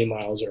 170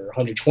 miles or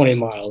 120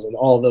 miles, and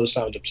all of those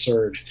sound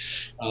absurd.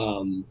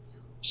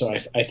 So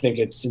I think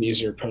it's an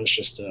easier approach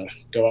just to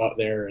go out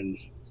there and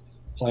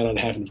plan on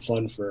having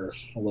fun for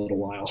a little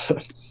while.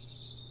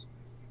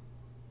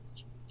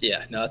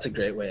 Yeah, no, that's a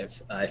great way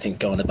of, I think,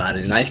 going about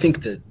it. And I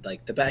think that,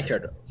 the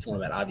backyard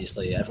format,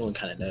 obviously, everyone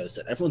kind of knows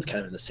that everyone's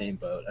kind of in the same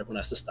boat. Everyone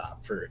has to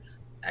stop for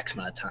X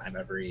amount of time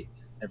every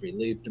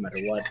loop, no matter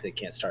what. They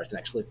can't start the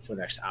next loop for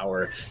the next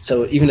hour.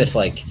 So even if,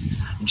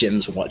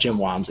 Jim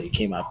Walmsley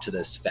came up to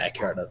this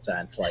backyard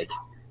event,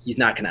 he's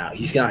not going to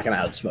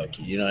outsmoke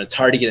you. It's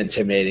hard to get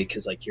intimidated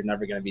because, you're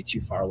never going to be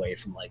too far away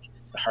from,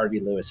 the Harvey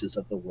Lewises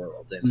of the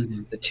world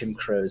and the Tim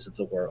Crows of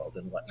the world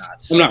and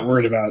whatnot. So, I'm not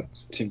worried about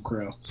Tim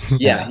Crow.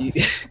 Yeah.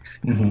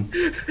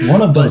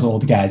 One of those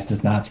old guys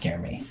does not scare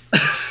me.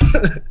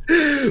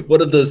 One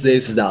of those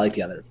names is not like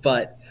the other.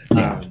 But,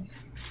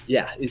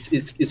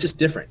 it's just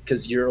different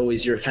because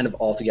you're kind of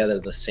all together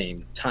at the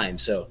same time.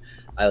 So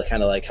I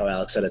kind of like how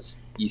Alex said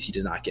it's easy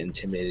to not get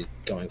intimidated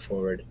going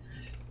forward.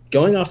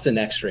 Going off the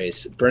next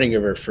race, Burning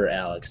River for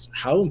Alex,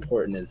 how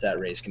important is that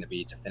race going to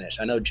be to finish?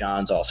 I know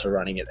John's also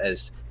running it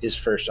as his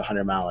first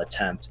 100-mile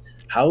attempt.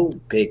 How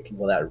big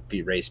will that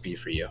race be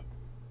for you?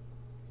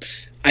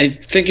 I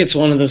think it's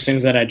one of those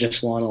things that I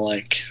just want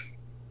to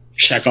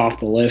check off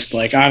the list.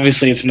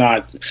 Obviously it's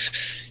not,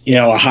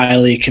 a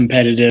highly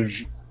competitive,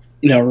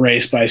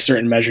 race by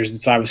certain measures.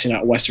 It's obviously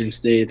not Western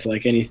States,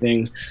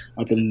 anything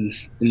up in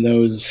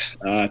those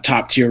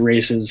top tier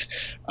races.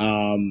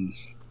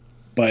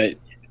 But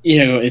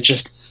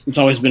it's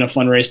always been a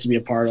fun race to be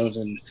a part of,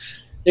 and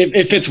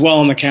it fits well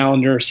on the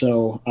calendar.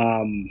 So,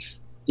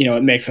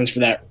 it makes sense for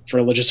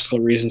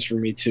logistical reasons for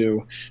me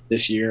too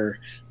this year.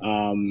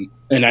 And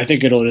I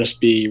think it'll just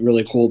be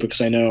really cool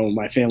because I know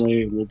my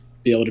family will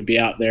be able to be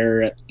out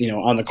there,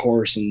 on the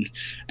course and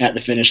at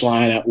the finish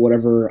line at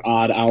whatever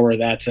odd hour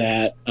that's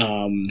at.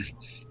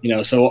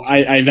 So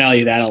I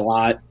value that a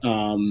lot.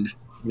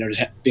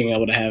 Just being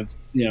able to have,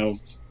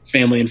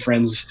 family and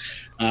friends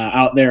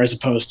out there as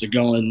opposed to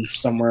going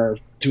somewhere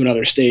to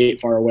another state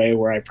far away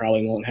where I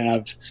probably won't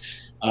have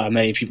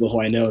many people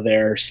who I know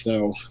there.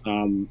 So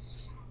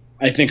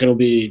I think it'll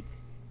be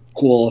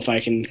cool if I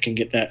can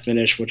get that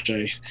finish, which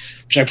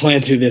I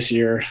plan to this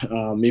year,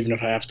 even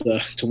if I have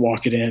to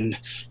walk it in.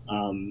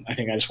 I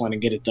think I just want to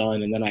get it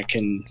done, and then I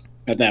can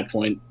at that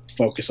point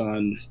focus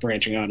on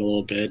branching out a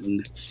little bit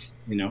and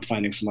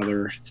finding some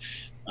other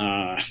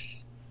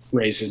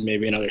races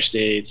maybe in other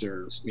states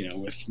or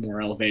with more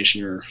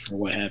elevation or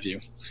what have you.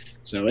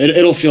 So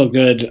it'll feel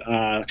good,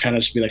 kind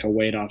of just be like a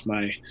weight off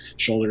my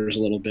shoulders a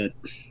little bit,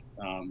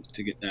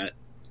 to get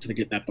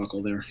that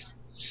buckle there.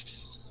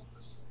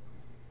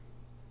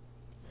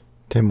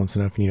 Tim wants to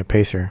know if you need a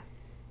pacer.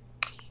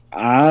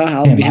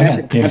 I'll Tim, be I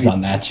happy. got dibs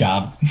on that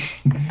job.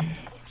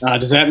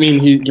 Does that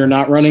mean you're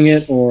not running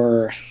it,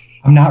 or?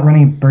 I'm not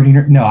running Birdie.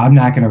 No, I'm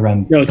not going to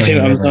run. No, Birdie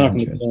Tim. I'm River talking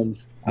to 100.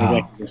 Tim. Maybe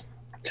I can just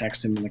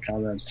text him in the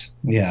comments.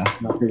 Yeah.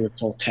 Not through this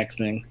whole tech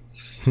thing.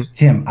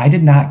 Tim, I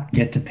did not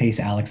get to pace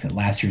Alex at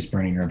last year's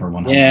Burning River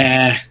 100.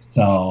 Yeah.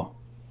 So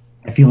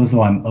I feel as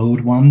though I'm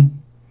owed one.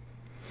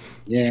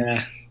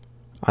 Yeah.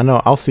 I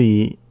know. I'll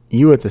see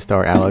you at the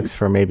start, Alex,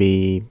 for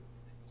maybe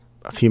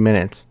a few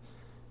minutes.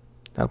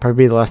 That'll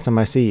probably be the last time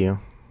I see you.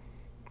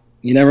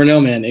 You never know,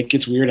 man. It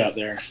gets weird out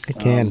there. It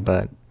can,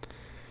 but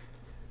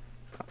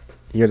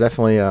you're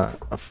definitely a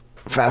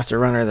faster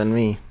runner than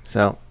me.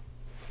 So,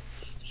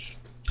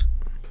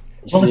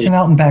 Well, it's an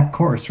out and back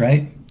course,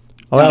 right?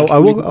 I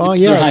will. Oh,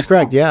 yeah, that's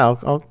correct. Yeah,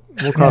 we'll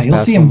cross You'll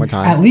paths see one him more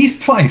time. at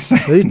least twice.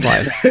 At least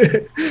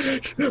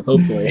twice.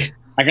 Hopefully.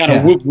 I got a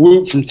Yeah. whoop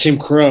whoop from Tim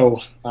Crow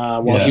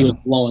while he Yeah. was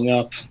blowing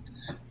up.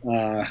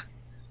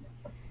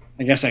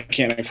 I guess I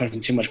can't make fun of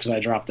him too much because I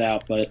dropped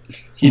out, but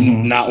he did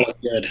not look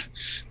good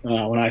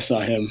when I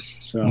saw him.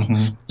 So,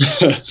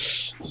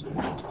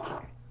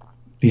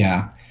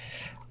 Yeah.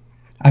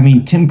 I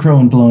mean, Tim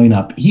Crow blowing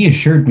up, he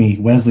assured me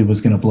Wesley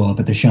was going to blow up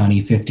at the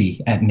Shawnee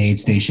 50 at an aid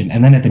station.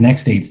 And then at the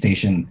next aid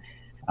station,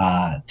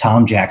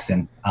 Tom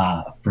Jackson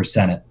for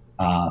Senate,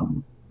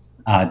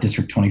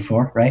 District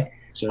 24, right?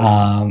 so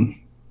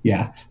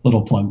Yeah,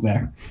 little plug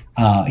there.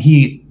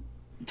 He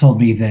told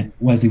me that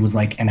Wesley was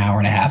like an hour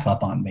and a half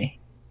up on me.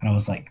 And I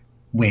was like,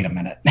 wait a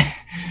minute.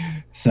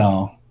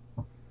 So,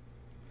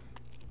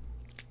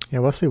 Yeah,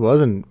 Wesley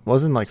wasn't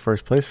like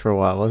first place for a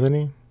while, wasn't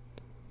he?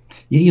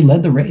 yeah, he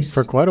led the race.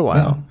 For quite a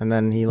while, Yeah. and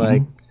then he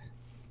like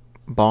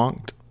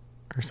bonked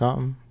or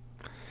something.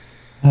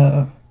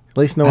 Uh, At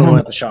least no I one don't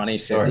went. The Shawnee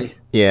 50.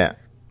 Yeah,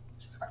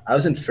 I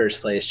was in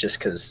first place just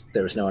because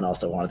there was no one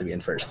else that wanted to be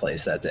in first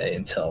place that day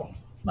until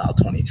mile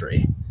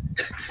 23.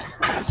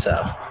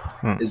 So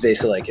it was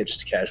basically like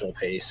just a casual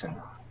pace, and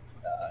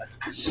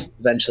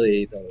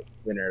eventually the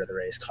winner of the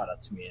race caught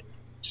up to me and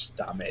just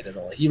dominated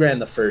all. He ran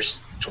the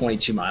first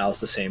 22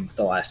 miles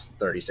the last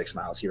 36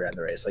 miles he ran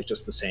the race, like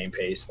just the same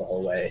pace the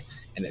whole way,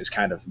 and it was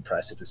kind of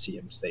impressive to see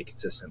him stay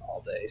consistent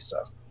all day. So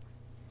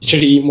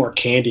should eat more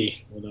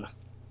candy.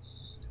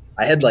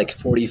 I had like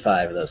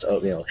 45 of those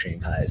oatmeal cream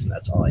pies, and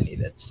that's all I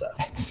needed. So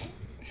that's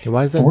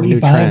why is that the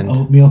new 45 trend?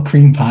 oatmeal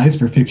cream pies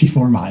for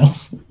 54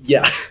 miles.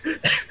 yeah,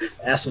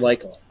 ask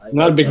Michael. I'm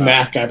not a big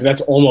math guy, but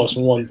that's almost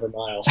 1 per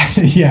mile.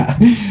 Yeah,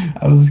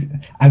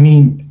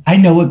 I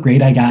know what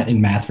grade I got in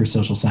math for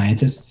social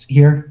scientists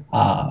here,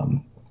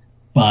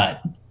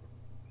 but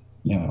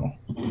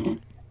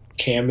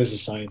Cam is a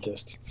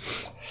scientist.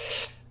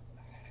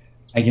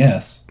 I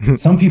guess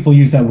some people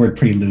use that word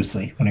pretty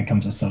loosely when it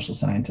comes to social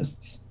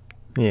scientists.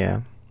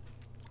 Yeah,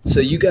 So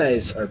you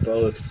guys are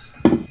both,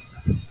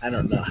 I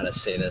don't know how to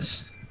say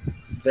this,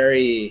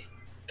 very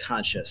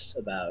conscious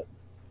about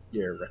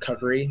your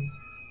recovery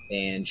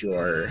and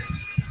your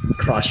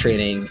cross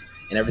training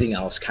and everything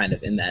else kind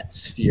of in that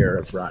sphere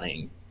of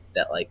running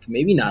that like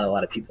maybe not a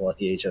lot of people at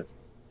the age of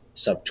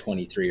sub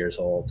 23 years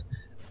old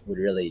would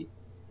really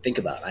think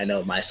about. I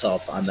know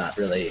myself, I'm not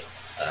really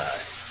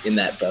in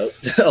that boat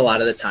a lot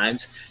of the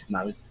times.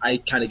 And I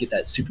kind of get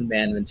that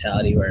Superman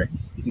mentality where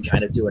you can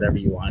kind of do whatever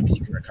you want because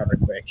you can recover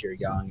quick, you're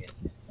young,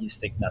 and you just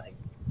think nothing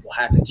will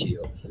happen to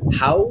you.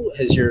 How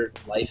has your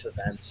life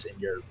events and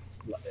your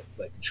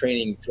like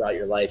training throughout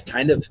your life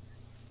kind of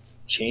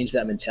changed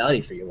that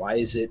mentality for you? Why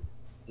is it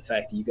the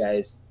fact that you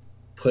guys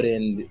put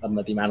in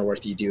the amount of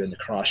work that you do in the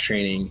cross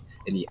training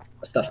and the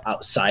stuff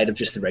outside of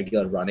just the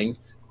regular running?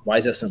 Why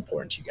is that so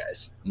important to you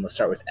guys? I'm gonna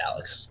start with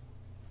Alex.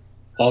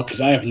 Well,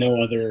 because I have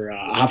no other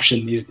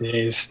option these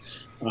days.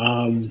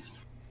 I'm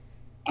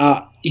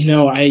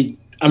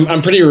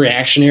pretty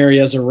reactionary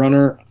as a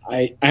runner.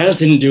 I just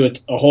didn't do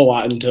it a whole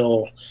lot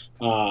until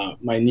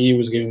my knee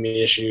was giving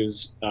me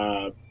issues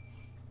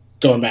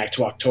going back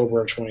to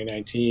October of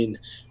 2019.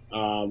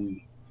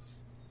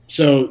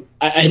 So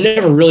I had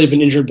never really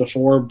been injured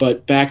before,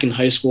 but back in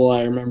high school,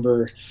 I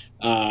remember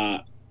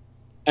I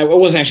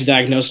wasn't actually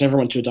diagnosed, never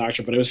went to a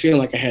doctor, but I was feeling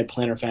like I had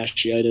plantar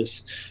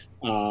fasciitis.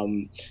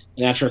 And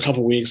after a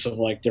couple weeks of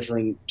like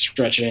different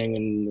stretching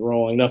and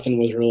rolling, nothing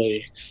was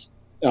really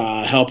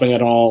helping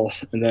at all.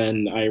 And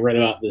then I read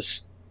about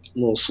this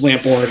little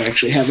slant board. I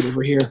actually have it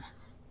over here.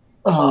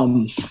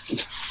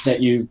 That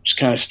you just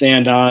kind of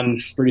stand on,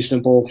 pretty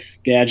simple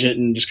gadget,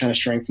 and just kind of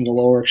strengthen the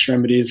lower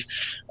extremities.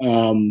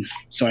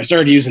 So I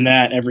started using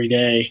that every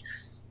day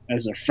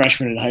as a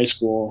freshman in high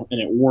school,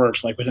 and it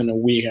worked. Like within a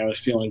week, I was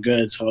feeling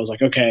good. So I was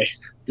like, okay,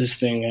 this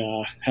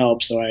thing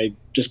helps. So I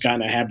just got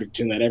in a habit of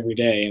doing that every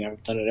day, and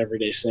I've done it every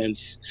day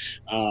since.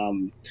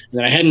 And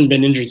then I hadn't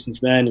been injured since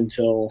then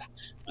until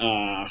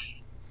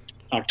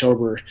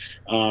October.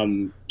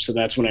 So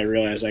that's when I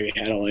realized I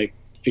had to like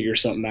figure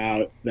something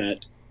out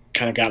that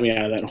kind of got me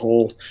out of that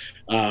hole.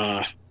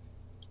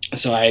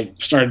 So I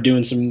started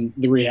doing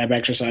the rehab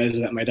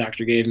exercises that my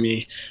doctor gave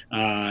me,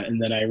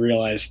 and then I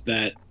realized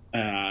that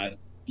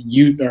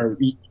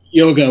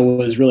yoga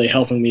was really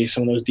helping me.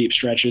 Some of those deep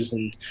stretches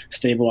and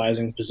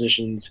stabilizing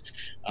positions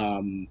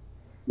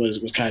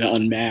was kind of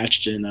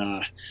unmatched,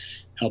 and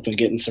helping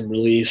getting some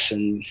release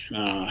and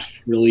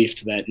relief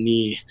to that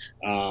knee.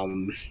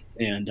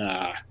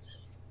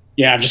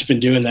 Yeah, I've just been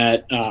doing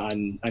that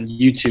on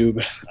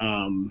YouTube.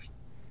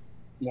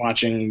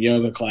 Watching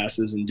yoga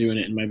classes and doing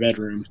it in my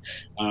bedroom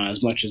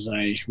as much as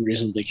I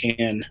reasonably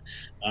can.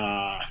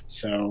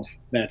 So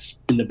that's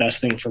been the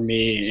best thing for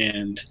me,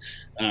 and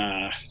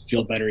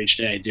feel better each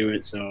day I do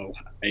it. So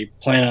I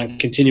plan on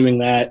continuing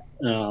that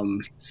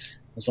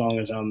as long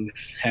as I'm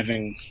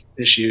having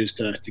issues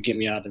to get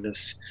me out of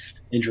this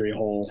injury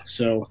hole.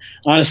 So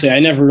honestly, I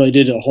never really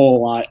did a whole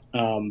lot,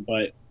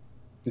 but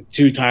the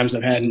 2 times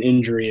I've had an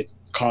injury, it's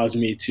caused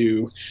me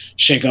to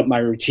shake up my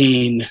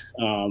routine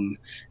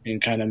and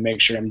kind of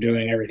make sure I'm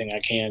doing everything I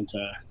can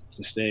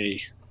to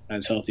stay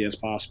as healthy as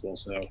possible.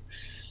 So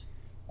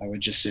I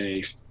would just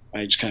say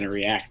I just kind of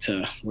react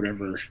to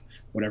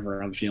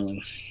whatever I'm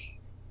feeling.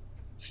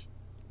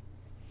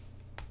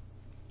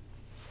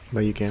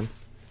 But you can.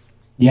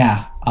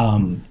 Yeah.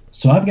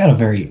 So I've got a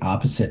very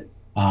opposite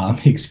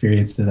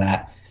experience to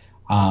that.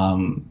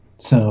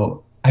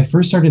 So I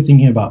first started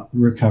thinking about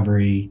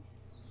recovery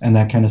and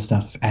that kind of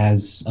stuff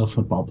as a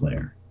football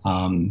player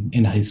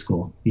in high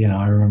school. You know,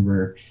 I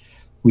remember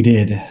we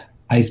did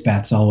ice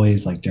baths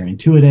always, like during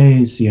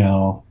two-a-days, you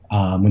know,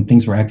 when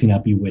things were acting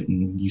up, you went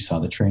and you saw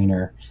the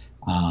trainer.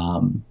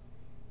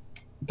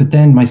 But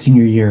then my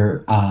senior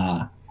year,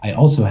 I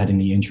also had a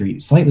knee injury,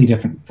 slightly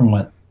different from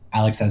what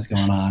Alex has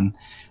going on.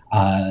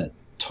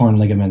 Torn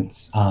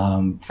ligaments,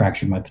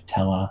 fractured my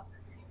patella,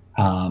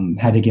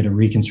 had to get a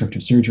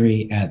reconstructive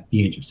surgery at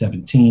the age of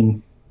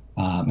 17.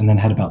 And then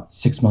had about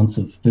 6 months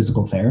of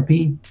physical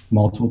therapy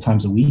multiple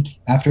times a week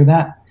after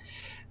that,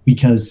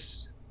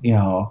 because, you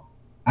know,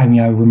 I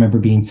mean, I remember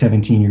being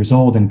 17 years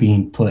old and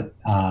being put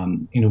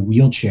in a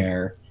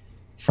wheelchair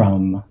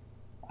from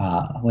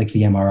like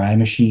the MRI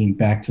machine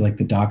back to like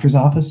the doctor's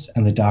office,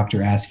 and the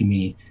doctor asking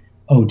me,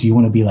 oh, do you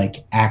want to be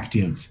like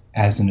active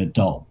as an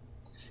adult?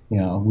 You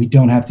know, we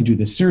don't have to do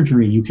the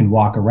surgery. You can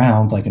walk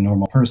around like a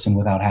normal person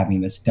without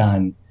having this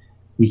done.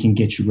 We can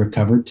get you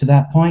recovered to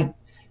that point.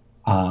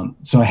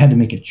 So I had to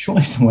make a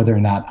choice on whether or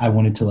not I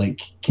wanted to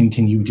like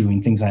continue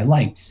doing things I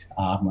liked,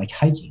 like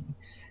hiking,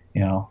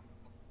 you know,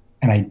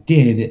 and I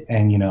did.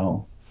 And, you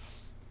know,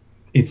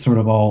 it sort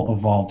of all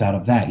evolved out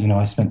of that. You know,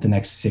 I spent the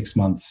next 6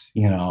 months,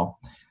 you know,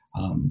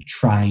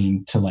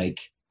 trying to like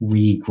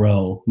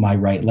regrow my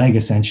right leg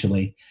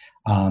essentially.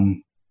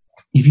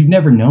 If you've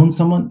never known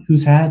someone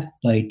who's had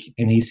like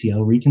an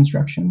ACL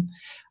reconstruction,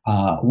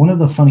 one of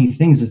the funny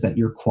things is that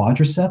your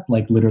quadricep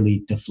like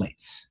literally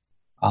deflates.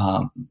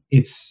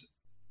 It's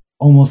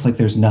almost like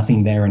there's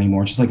nothing there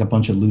anymore, just like a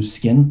bunch of loose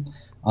skin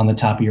on the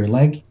top of your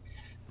leg.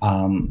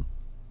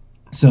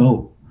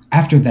 So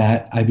after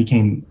that, I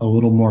became a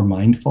little more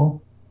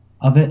mindful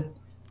of it,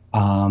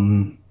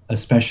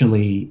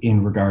 especially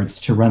in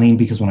regards to running,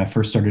 because when I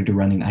first started to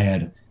running, I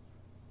had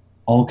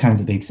all kinds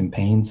of aches and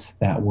pains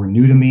that were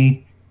new to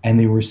me, and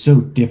they were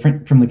so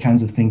different from the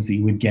kinds of things that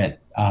you would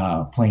get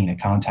playing a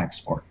contact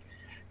sport.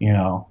 You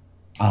know,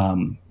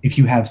 if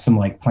you have some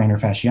like plantar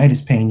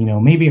fasciitis pain, you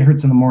know, maybe it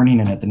hurts in the morning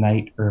and at the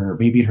night, or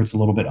maybe it hurts a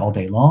little bit all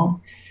day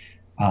long.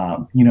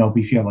 You know,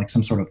 if you have like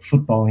some sort of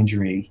football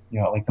injury, you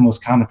know, like the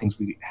most common things,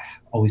 we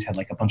always had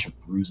like a bunch of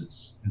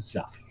bruises and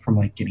stuff from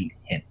like getting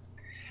hit.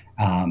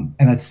 And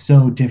that's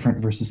so different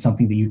versus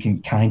something that you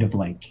can kind of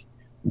like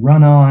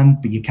run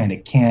on, but you kind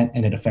of can't,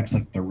 and it affects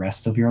like the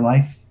rest of your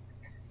life,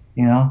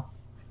 you know?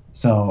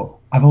 So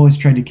I've always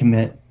tried to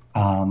commit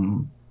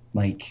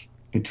like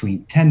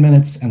between 10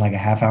 minutes and like a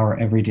half hour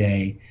every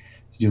day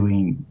to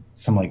doing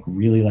some like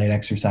really light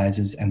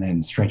exercises and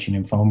then stretching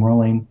and foam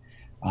rolling.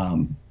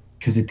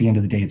 Because at the end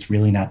of the day, it's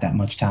really not that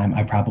much time.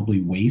 I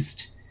probably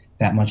waste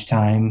that much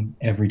time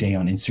every day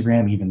on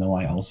Instagram, even though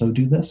I also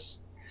do this,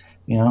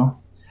 you know?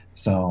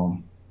 So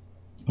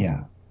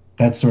yeah,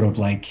 that's sort of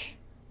like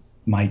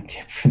my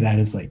tip for that,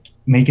 is like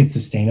make it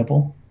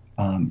sustainable,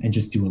 and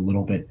just do a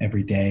little bit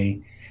every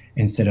day,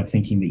 instead of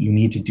thinking that you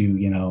need to do,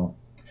 you know,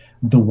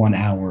 the 1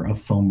 hour of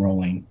foam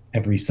rolling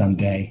every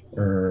Sunday,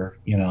 or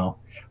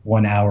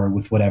 1 hour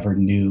with whatever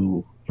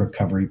new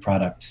recovery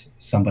product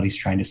somebody's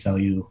trying to sell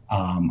you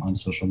on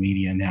social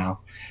media now.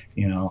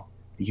 You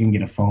can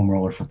get a foam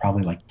roller for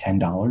probably like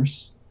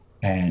 $10,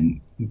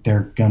 and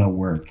they're gonna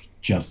work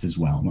just as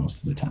well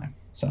most of the time.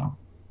 So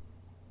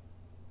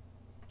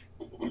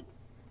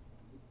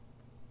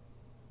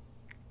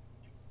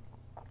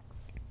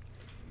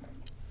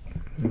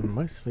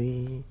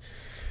Wesley.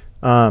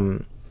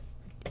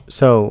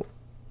 So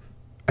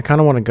I kind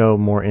of want to go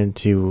more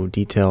into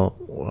detail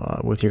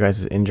with your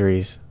guys'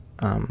 injuries.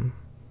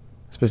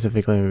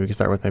 Specifically, maybe we can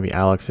start with maybe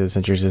Alex's,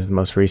 since yours is the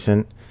most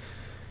recent,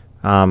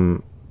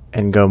 and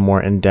go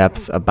more in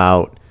depth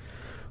about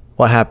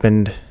what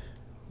happened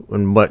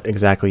and what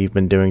exactly you've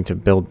been doing to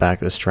build back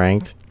the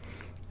strength,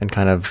 and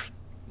kind of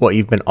what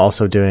you've been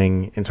also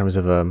doing in terms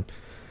of a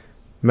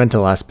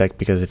mental aspect,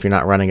 because if you're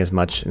not running as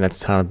much, and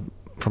that's kind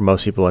of, for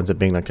most people, ends up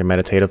being like their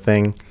meditative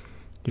thing,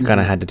 you've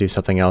kind of had to do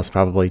something else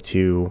probably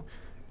to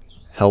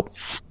help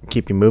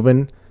keep you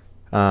moving.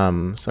 So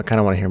I kind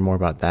of want to hear more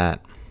about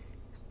that.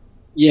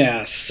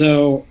 Yeah,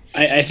 so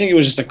I think it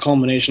was just a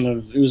culmination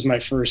of, it was my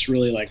first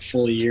really like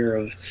full year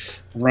of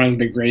running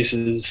big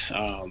races,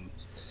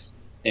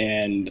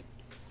 and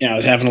I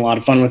was having a lot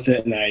of fun with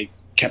it, and I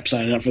kept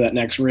signing up for that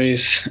next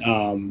race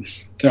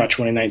throughout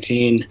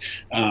 2019,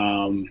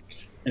 and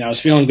I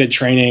was feeling good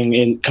training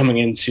in coming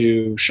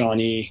into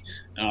Shawnee.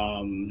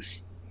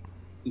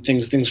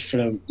 Things for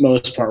the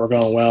most part were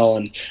going well,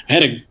 and I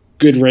had a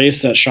good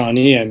race at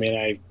Shawnee. I mean,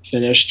 I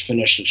finished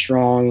it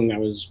strong. I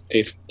was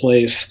 8th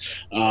place.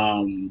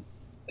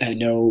 Had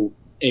no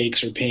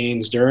aches or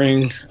pains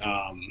during.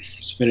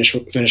 Finished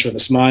with a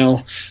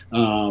smile.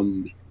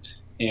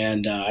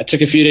 And I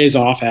took a few days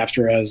off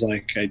after, as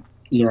like I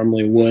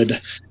normally would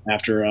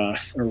after a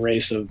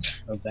race of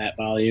that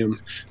volume.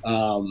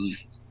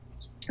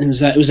 It was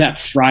that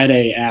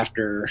Friday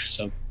after,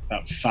 so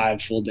about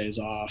 5 full days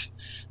off.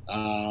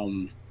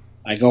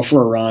 I go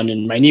for a run,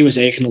 and my knee was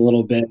aching a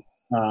little bit.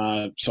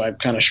 So I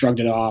kind of shrugged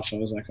it off. I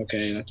was like,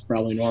 okay, that's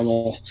probably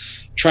normal.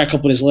 Try a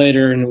couple days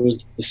later, and it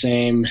was the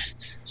same.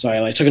 So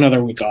I took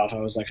another week off. I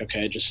was like,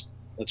 okay, just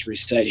let's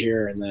reset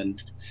here. And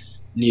then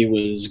knee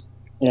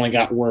only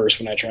got worse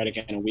when I tried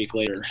again a week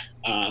later.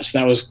 So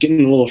that was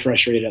getting a little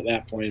frustrated at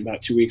that point.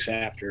 About 2 weeks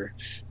after,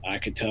 I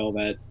could tell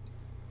that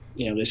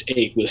this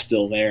ache was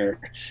still there.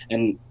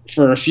 And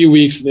for a few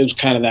weeks, it was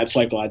kind of that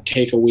cycle. I'd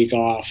take a week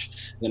off,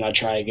 then I'd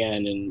try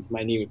again, and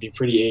my knee would be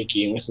pretty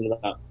achy. And within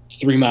about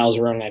 3 miles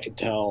of running, I could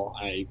tell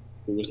it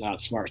was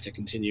not smart to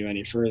continue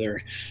any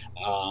further.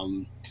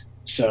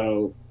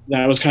 So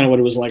that was kind of what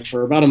it was like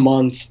for about a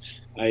month.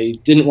 I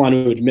didn't want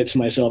to admit to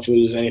myself it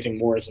was anything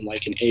more than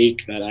like an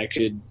ache that I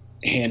could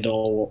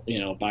handle,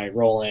 by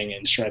rolling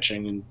and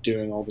stretching and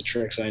doing all the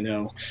tricks I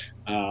know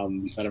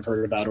that I've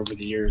heard about over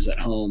the years at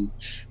home,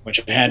 which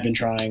I had been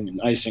trying,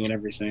 and icing and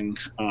everything,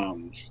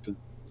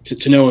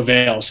 to no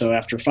avail. So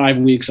after 5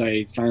 weeks,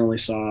 I finally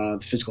saw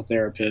the physical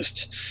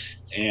therapist,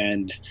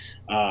 and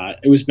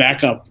it was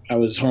back up. I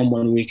was home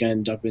one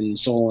weekend up in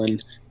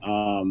Solon,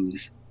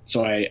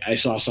 so I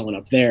saw someone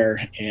up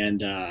there,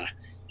 and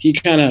he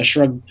kind of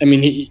shrugged. I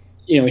mean,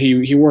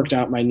 he worked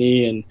out my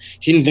knee, and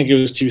he didn't think it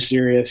was too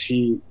serious.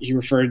 He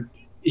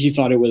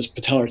thought it was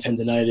patellar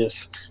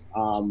tendonitis,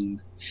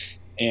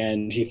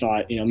 and he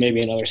thought,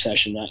 maybe another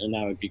session and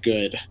that would be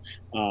good.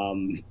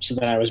 So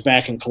then I was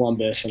back in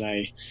Columbus, and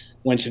I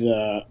went to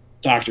the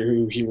doctor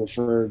who he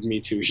referred me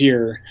to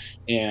here,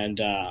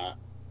 and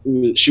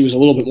she was a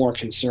little bit more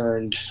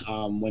concerned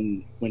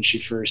when she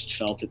first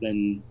felt it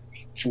than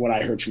for what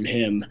I heard from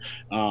him.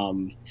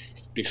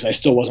 Because I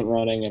still wasn't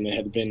running, and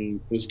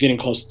it was getting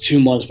close to 2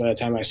 months by the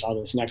time I saw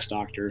this next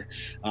doctor.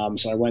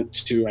 So I went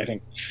to, I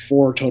think,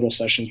 4 total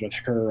sessions with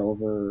her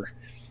over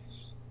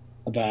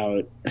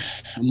about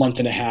a month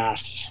and a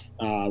half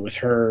with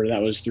her.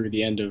 That was through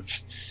the end of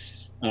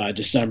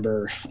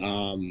December,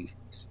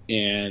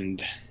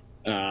 and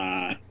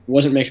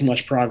wasn't making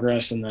much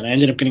progress. And then I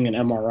ended up getting an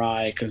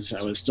MRI because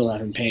I was still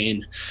having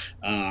pain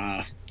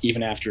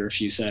even after a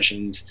few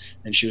sessions,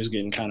 and she was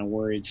getting kind of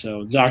worried.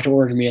 So the doctor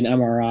ordered me an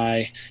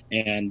MRI,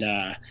 and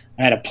I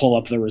had to pull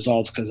up the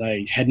results because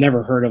I had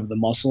never heard of the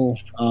muscle.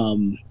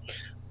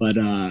 But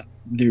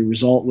the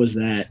result was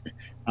that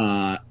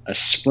a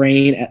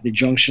sprain at the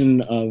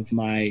junction of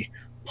my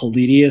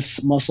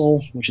polydius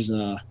muscle, which is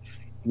a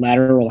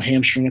lateral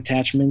hamstring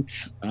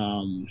attachment.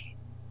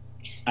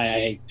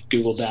 I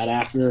Googled that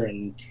after,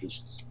 and it's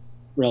this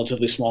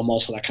relatively small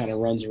muscle that kind of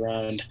runs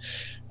around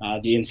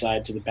the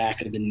inside to the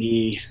back of the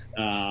knee.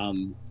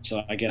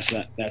 So I guess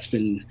that's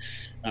been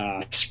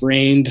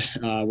sprained,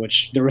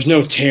 which there was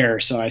no tear.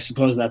 So I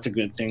suppose that's a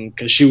good thing,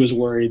 because she was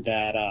worried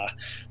that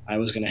I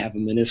was going to have a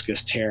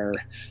meniscus tear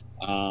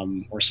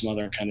or some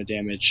other kind of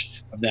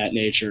damage of that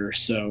nature.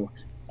 So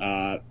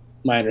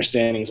my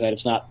understanding is that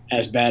it's not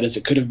as bad as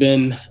it could have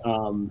been.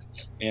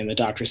 And the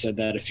doctor said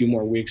that a few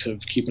more weeks of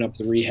keeping up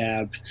the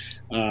rehab,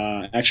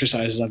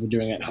 exercises I've been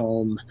doing at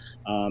home,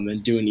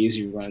 and doing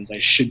easy runs, I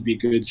should be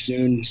good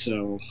soon.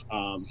 So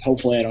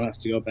hopefully I don't have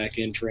to go back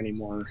in for any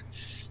more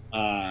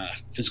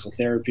physical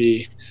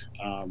therapy.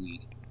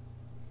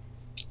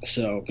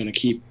 So I'm going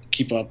to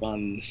keep up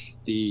on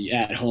the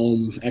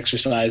at-home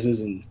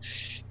exercises and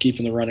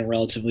keeping the running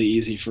relatively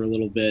easy for a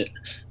little bit.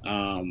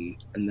 And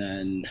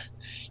then,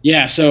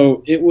 yeah,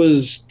 so it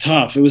was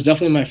tough. It was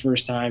definitely my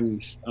first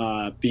time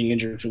being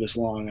injured for this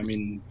long. I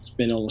mean, it's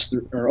been almost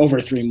or over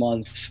 3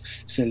 months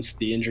since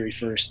the injury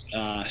first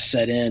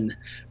set in.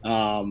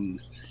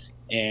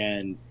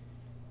 And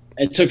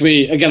it took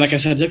me, again, like I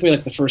said, it took me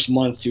like the first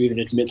month to even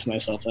admit to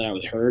myself that I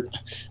was hurt,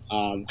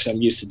 because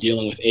I'm used to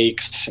dealing with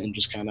aches and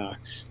just kind of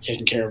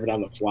taking care of it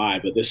on the fly.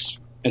 But this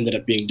ended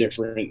up being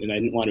different, and I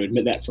didn't want to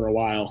admit that for a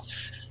while.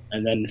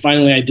 And then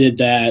finally I did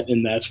that,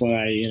 and that's when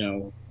I,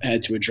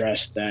 had to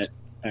address that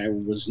I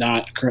was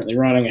not currently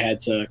running. I had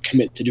to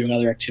commit to doing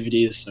other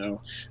activities.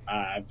 So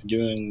I've been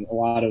doing a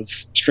lot of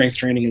strength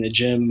training in the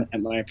gym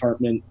at my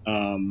apartment,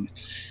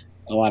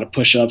 a lot of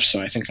push-ups.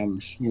 So I think I'm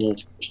a little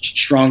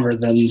stronger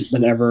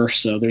than ever.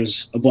 So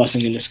there's a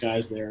blessing in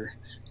disguise there,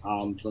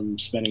 from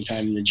spending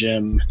time in the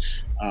gym,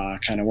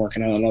 kind of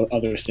working out on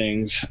other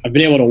things. I've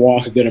been able to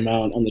walk a good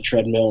amount on the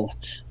treadmill,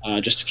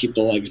 just to keep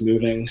the legs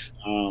moving.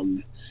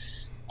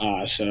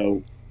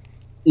 So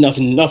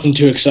nothing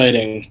too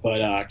exciting,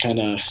 but kind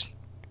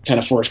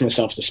of force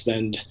myself to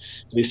spend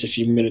at least a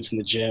few minutes in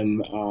the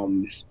gym,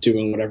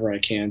 doing whatever I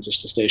can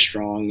just to stay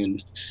strong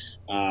and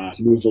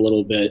move a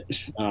little bit.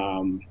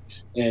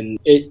 And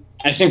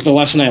I think the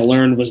lesson I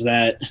learned was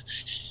that,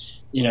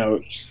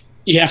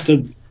 you have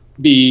to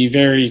be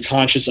very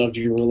conscious of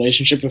your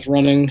relationship with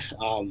running.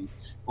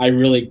 I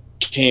really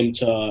came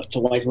to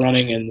like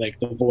running, and like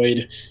the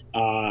void,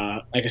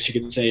 I guess you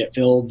could say, it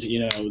filled,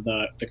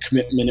 the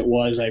commitment it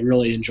was. I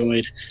really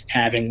enjoyed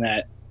having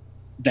that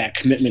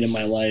commitment in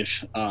my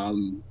life.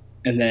 And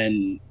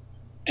then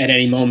at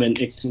any moment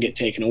it can get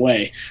taken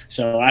away.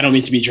 So I don't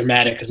mean to be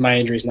dramatic, because my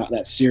injury is not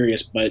that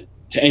serious, but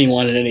to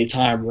anyone at any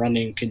time,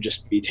 running can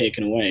just be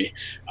taken away.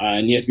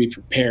 And you have to be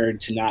prepared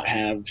to not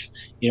have,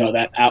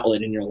 that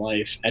outlet in your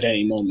life at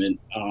any moment.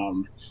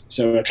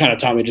 So it kind of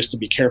taught me just to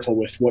be careful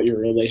with what your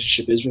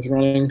relationship is with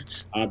running,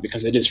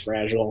 because it is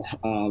fragile.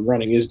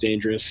 Running is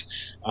dangerous.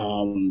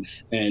 And,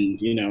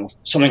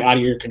 something out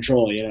of your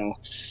control,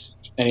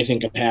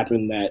 anything can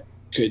happen that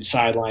could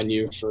sideline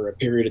you for a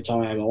period of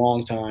time, a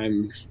long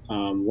time,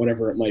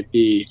 whatever it might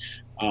be.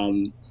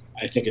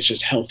 I think it's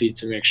just healthy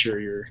to make sure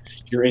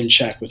you're in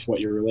check with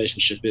what your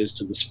relationship is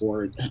to the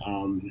sport,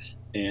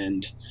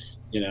 and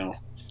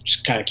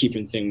just kind of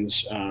keeping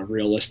things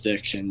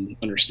realistic and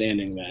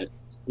understanding that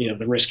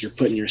the risk you're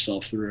putting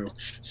yourself through.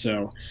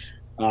 So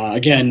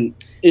again,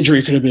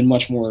 injury could have been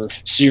much more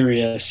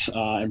serious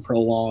and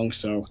prolonged.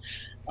 So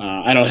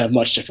I don't have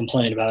much to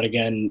complain about.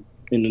 Again,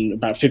 in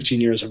about 15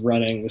 years of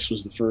running, this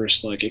was the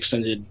first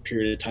extended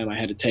period of time I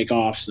had to take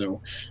off.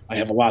 So I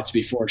have a lot to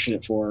be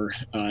fortunate for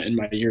in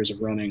my years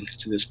of running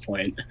to this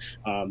point.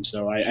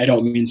 So I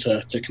don't mean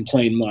to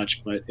complain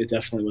much, but it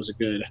definitely was a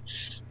good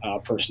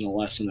personal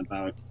lesson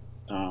about,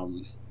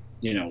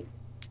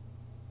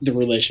 the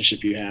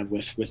relationship you have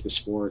with the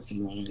sport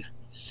and running.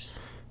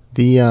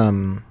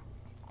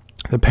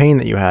 The pain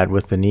that you had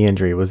with the knee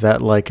injury, was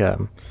that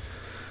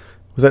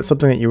was that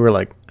something that you were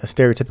like a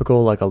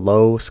stereotypical, like a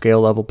low scale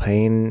level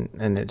pain,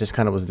 and it just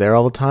kind of was there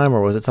all the time?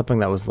 Or was it something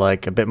that was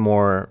like a bit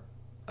more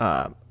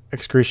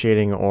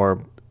excruciating,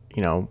 or,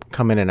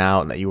 come in and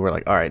out, and that you were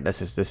like, all right,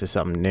 this is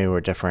something new or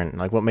different?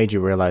 Like, what made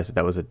you realize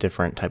that was a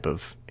different type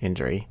of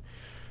injury?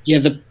 Yeah,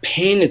 the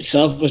pain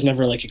itself was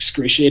never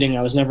excruciating.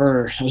 I was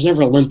never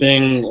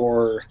limping,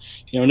 or,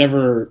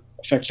 never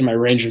affected my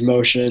range of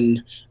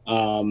motion.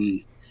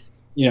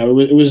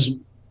 It was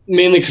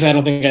mainly because I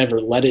don't think I ever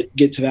let it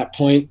get to that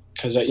point.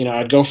 Because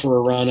I'd go for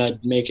a run,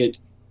 I'd make it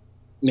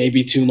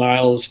maybe 2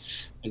 miles,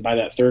 and by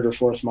that third or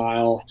fourth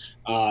mile,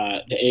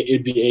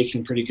 it'd be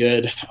aching pretty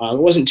good. It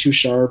wasn't too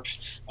sharp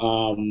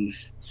or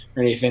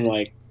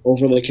anything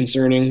overly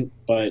concerning,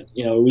 but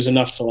it was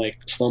enough to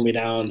slow me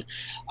down.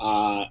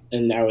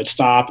 And I would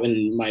stop,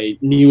 and my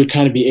knee would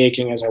kind of be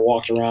aching as I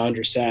walked around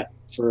or sat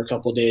for a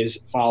couple of days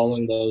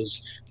following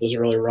those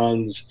early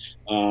runs,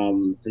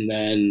 and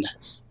then.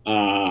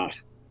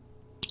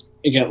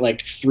 Again,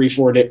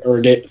 4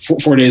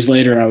 days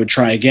later, I would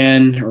try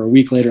again, or a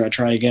week later, I'd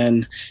try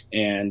again,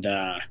 and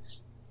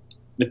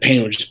the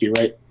pain would just be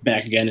right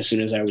back again as soon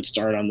as I would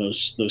start on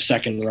those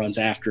second runs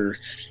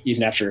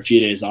even after a few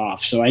days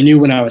off. So I knew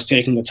when I was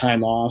taking the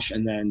time off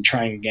and then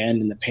trying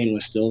again, and the pain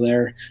was still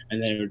there,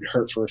 and then it would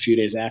hurt for a few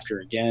days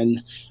after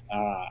again.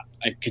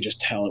 I could just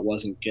tell it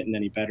wasn't getting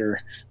any better.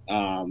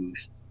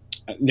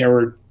 There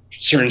were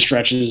certain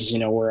stretches,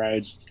 where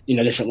I'd,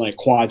 different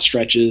quad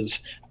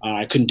stretches.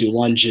 I couldn't do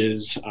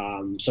lunges.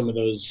 Some of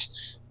those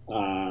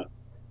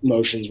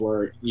motions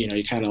where,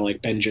 you kind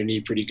of bend your knee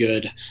pretty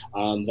good,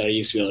 that I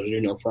used to be able to do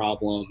no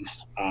problem.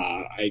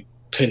 I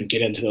couldn't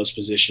get into those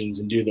positions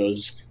and do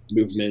those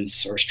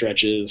movements or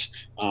stretches.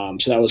 So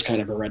that was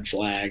kind of a red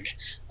flag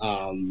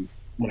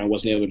when I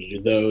wasn't able to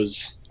do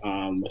those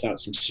without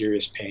some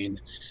serious pain.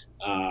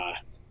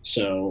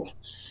 So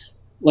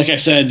like I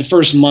said, the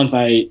first month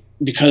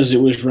because it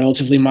was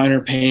relatively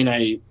minor pain,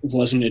 I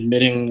wasn't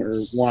admitting or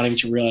wanting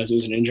to realize it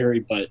was an injury,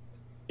 but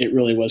it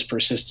really was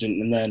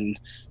persistent. And then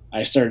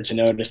I started to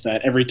notice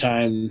that every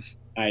time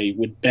I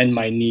would bend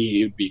my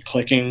knee, it would be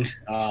clicking.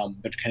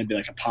 There'd kind of be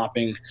like a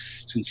popping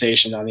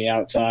sensation on the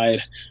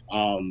outside.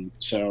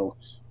 So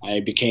I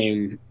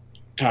became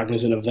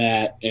cognizant of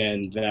that,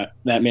 and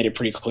that made it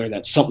pretty clear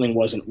that something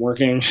wasn't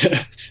working.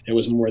 It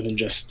was more than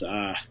just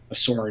a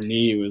sore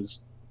knee. It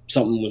was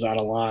something was out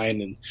of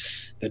line, and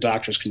the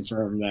doctors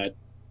confirmed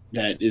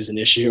that is an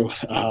issue.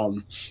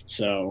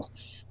 So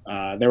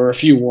there were a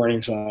few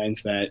warning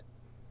signs that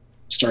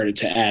started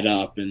to add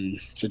up, and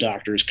the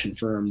doctors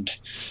confirmed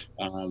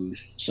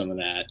some of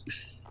that.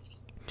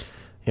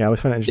 Yeah, I always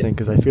find it interesting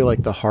because I feel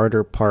like the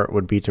harder part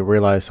would be to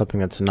realize something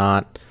that's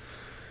not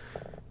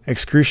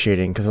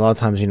excruciating, because a lot of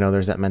times,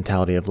 there's that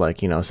mentality of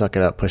like, suck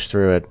it up, push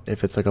through it.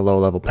 If it's like a low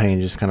level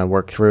pain, just kind of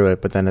work through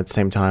it. But then at the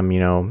same time,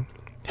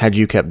 had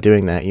you kept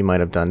doing that, you might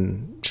have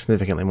done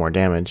significantly more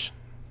damage.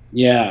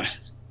 Yeah,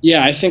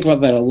 I think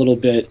about that a little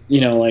bit.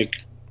 Like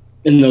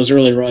in those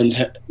early runs,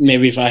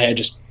 maybe if I had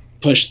just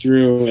pushed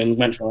through and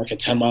went for like a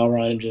 10-mile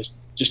run just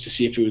to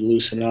see if it would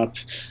loosen up,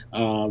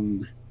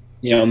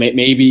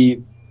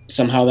 maybe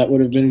somehow that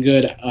would have been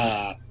good.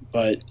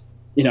 But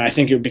I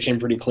think it became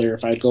pretty clear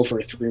if I'd go for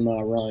a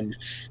 3-mile run,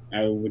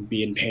 I would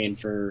be in pain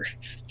for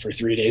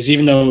 3 days.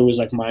 Even though it was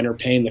like minor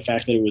pain, the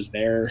fact that it was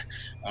there,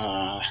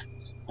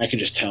 I could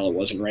just tell it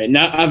wasn't right.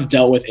 Now I've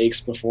dealt with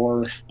aches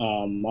before.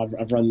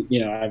 I've run,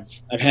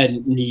 I've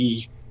had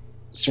knee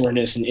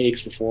soreness and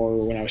aches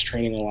before when I was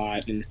training a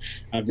lot, and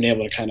I've been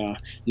able to kind of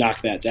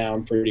knock that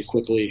down pretty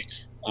quickly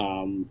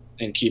and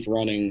keep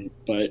running.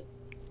 But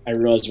I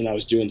realized when I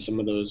was doing some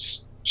of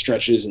those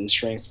stretches and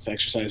strength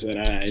exercises that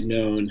I had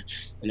known,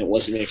 and it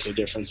wasn't making a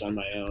difference on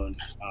my own,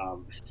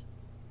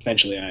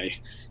 eventually I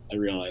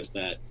realized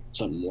that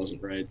something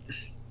wasn't right.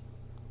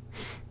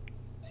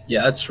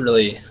 Yeah, that's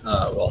really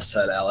well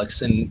said,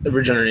 Alex. And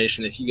Regener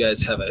Nation, if you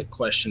guys have a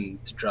question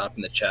to drop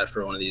in the chat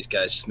for one of these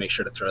guys, just make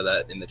sure to throw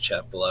that in the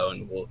chat below,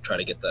 and we'll try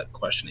to get that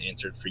question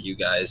answered for you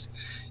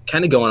guys.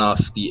 Kind of going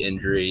off the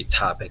injury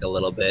topic a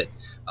little bit,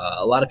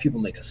 a lot of people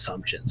make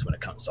assumptions when it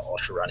comes to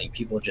ultra running.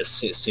 People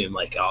just assume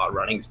like, oh,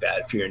 running's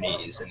bad for your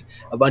knees, and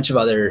a bunch of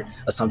other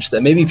assumptions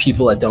that maybe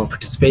people that don't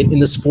participate in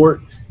the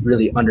sport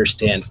really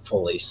understand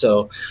fully.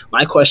 So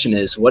my question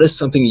is, what is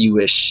something you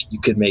wish you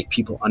could make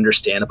people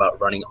understand about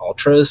running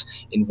ultras,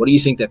 and what do you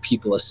think that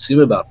people assume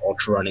about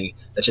ultra running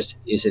that just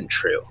isn't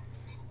true?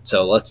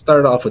 So let's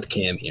start off with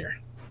Cam here.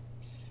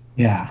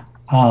 Yeah.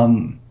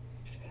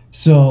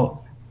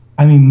 So,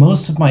 I mean,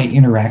 most of my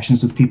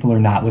interactions with people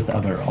are not with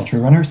other ultra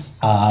runners.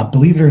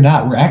 Believe it or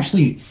not, we're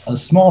actually a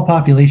small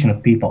population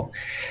of people.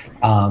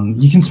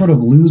 You can sort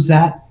of lose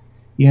that,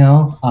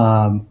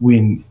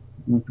 when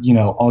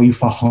all you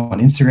follow on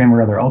Instagram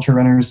are other ultra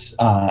runners.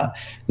 The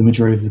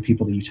majority of the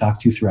people that you talk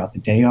to throughout the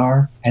day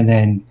are, and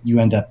then you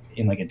end up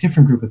in like a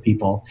different group of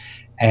people.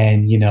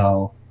 And,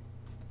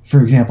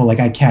 for example, like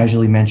I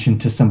casually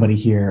mentioned to somebody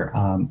here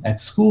at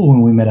school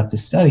when we met up to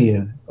study,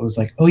 I was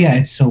like, oh yeah,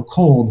 it's so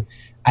cold.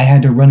 I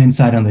had to run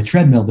inside on the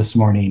treadmill this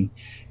morning.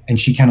 And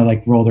she kind of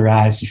like rolled her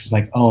eyes and she was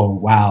like, oh,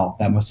 wow,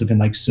 that must have been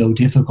like so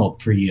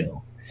difficult for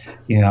you,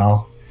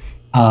 Who's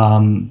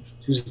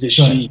the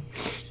she?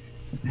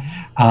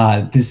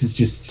 This is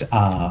just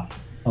a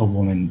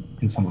woman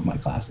in some of my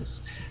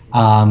classes.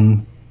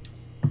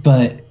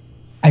 But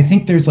I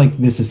think there's like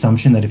this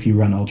assumption that if you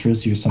run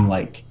ultras, you're some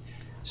like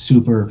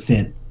super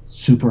fit,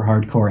 super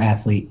hardcore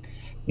athlete,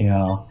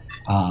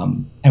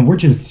 and we're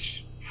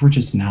just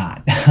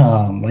not.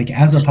 Like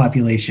as a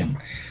population,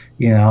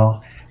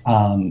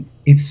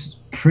 it's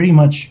pretty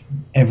much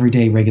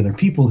everyday regular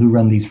people who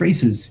run these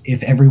races.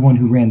 If everyone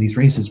who ran these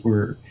races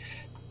were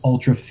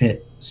ultra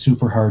fit,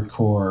 super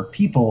hardcore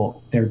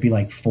people, there'd be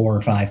like 4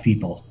 or 5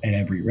 people at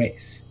every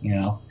race,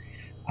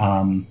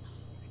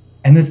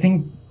 and the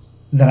thing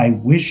that I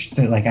wish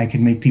that like I could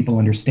make people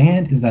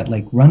understand is that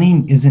like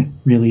running isn't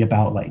really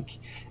about like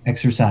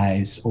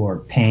exercise or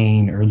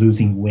pain or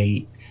losing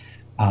weight.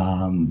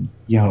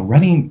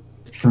 Running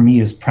for me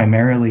is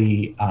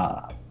primarily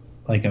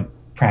like a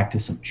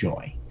practice of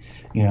joy,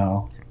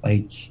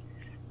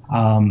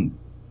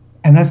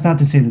 and that's not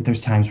to say that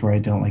there's times where I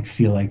don't like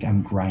feel like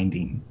I'm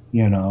grinding,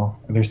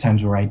 there's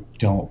times where I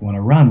don't want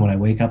to run when I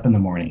wake up in the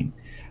morning,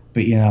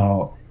 but you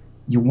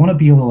want to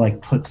be able to like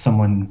put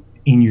someone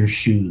in your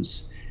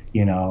shoes,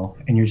 and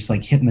you're just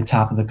like hitting the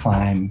top of the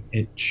climb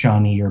at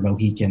Shawnee or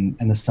Mohican,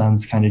 and the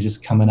sun's kind of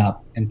just coming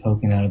up and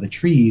poking out of the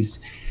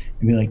trees,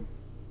 and be like,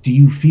 do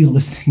you feel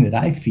this thing that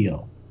I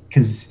feel?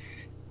 Because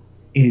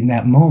in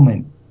that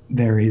moment,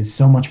 there is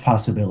so much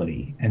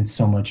possibility and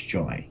so much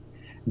joy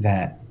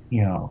that,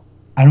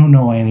 I don't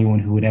know anyone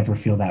who would ever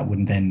feel that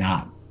would then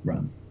not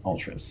run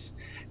ultras,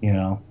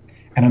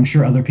 And I'm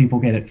sure other people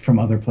get it from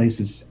other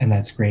places, and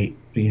that's great.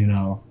 But,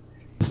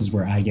 this is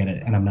where I get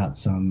it, and I'm not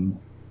some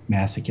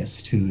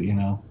masochist who,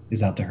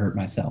 is out to hurt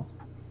myself.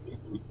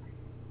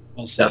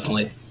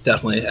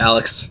 Definitely.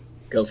 Alex,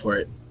 go for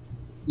it.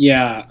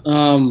 Yeah.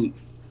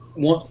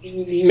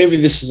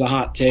 Maybe this is a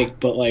hot take,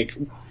 but like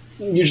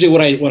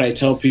usually what I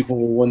tell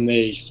people when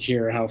they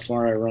hear how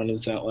far I run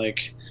is that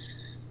like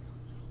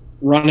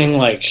running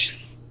like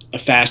a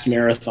fast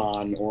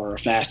marathon or a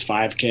fast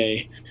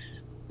 5K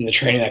and the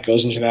training that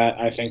goes into that,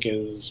 I think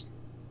is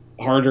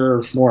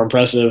harder, more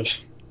impressive,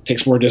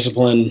 takes more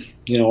discipline,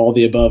 all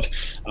the above,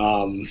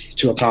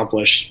 to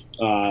accomplish,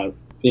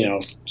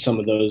 some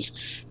of those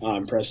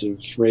impressive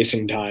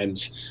racing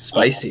times.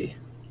 Spicy.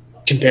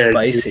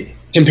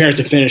 Compared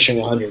to finishing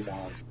 100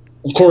 miles.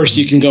 Of course,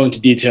 you can go into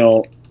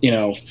detail,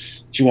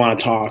 if you want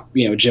to talk,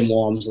 Jim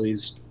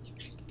Walmsley's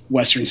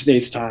Western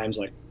States times,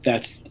 like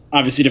that's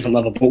obviously a different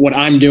level. But what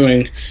I'm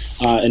doing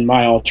in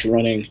my ultra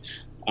running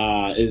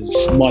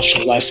is much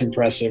less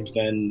impressive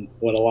than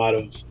what a lot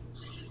of,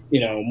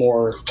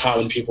 more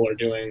common people are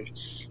doing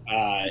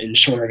in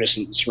shorter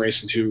distance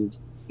races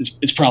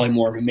it's probably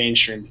more of a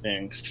mainstream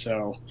thing.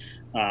 So,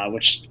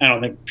 which I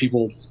don't think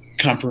people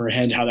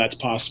comprehend how that's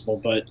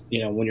possible, but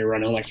when you're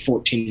running like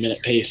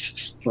 14-minute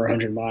pace for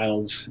 100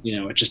 miles,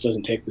 it just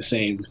doesn't take the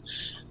same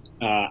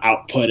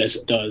output as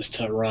it does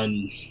to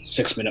run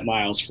 6-minute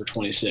miles for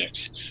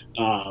 26.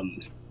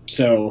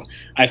 So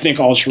I think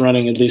ultra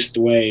running, at least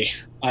the way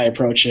I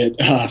approach it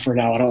for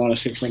now, I don't want to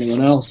speak for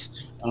anyone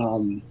else,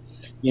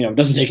 it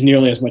doesn't take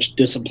nearly as much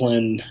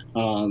discipline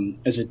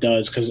as it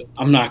does, because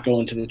I'm not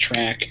going to the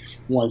track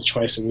once,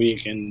 twice a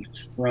week and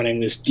running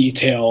this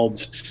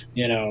detailed,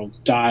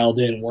 dialed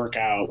in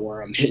workout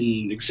where I'm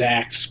hitting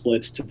exact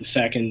splits to the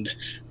second,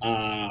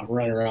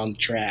 running around the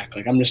track.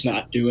 Like I'm just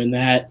not doing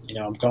that.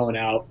 I'm going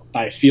out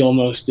by feel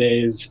most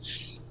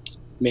days,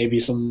 maybe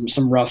some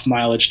rough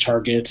mileage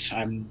targets.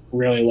 I'm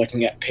really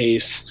looking at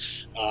pace.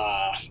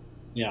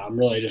 I'm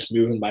really just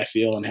moving by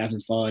feel and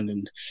having fun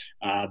and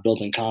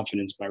building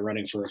confidence by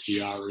running for a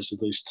few hours,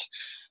 at least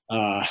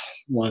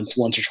once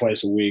or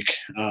twice a week.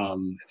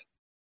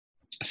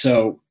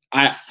 So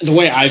the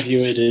way I view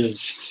it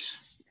is,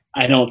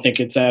 I don't think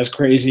it's as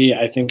crazy.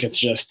 I think it's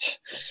just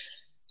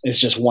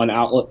one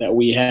outlet that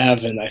we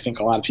have, and I think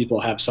a lot of people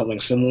have something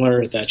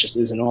similar that just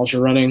isn't ultra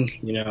running.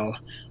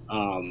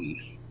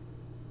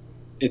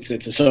 It's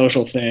a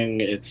social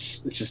thing. It's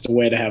just a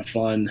way to have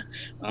fun.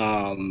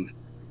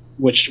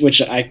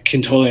 Which I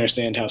can totally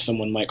understand how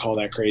someone might call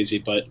that crazy,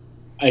 but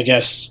I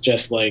guess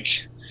just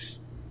like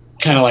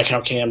kind of like how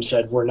Cam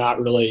said, we're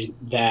not really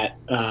that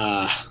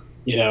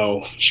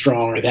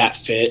strong or that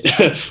fit.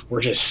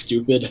 We're just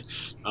stupid.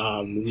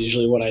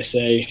 Usually what I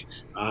say,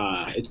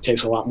 it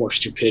takes a lot more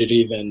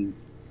stupidity than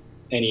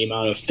any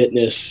amount of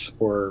fitness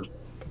or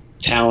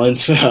talent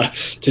to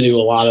do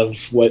a lot of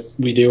what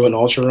we do in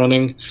ultra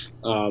running.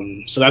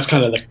 So that's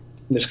kind of the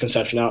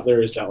misconception out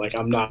there, is that like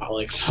I'm not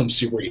like some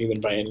superhuman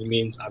by any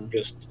means. I'm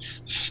just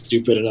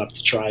stupid enough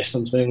to try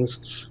some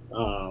things.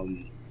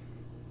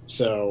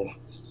 So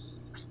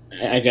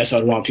I guess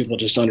I'd want people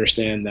to just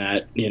understand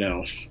that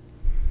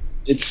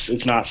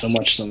it's not so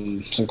much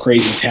some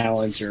crazy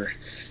talent or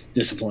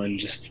discipline,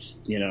 just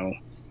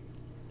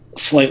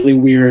slightly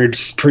weird,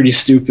 pretty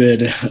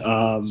stupid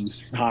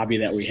hobby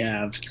that we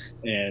have.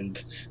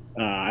 And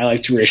I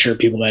like to reassure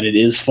people that it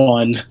is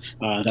fun,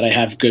 that I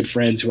have good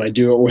friends who I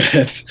do it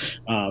with,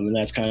 and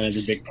that's kind of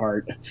the big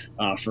part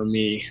for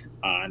me,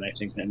 and I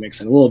think that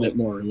makes it a little bit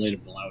more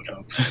relatable, I would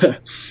hope.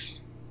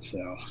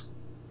 So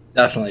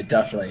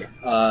Definitely.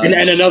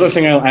 And another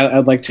thing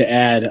I'd like to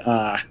add,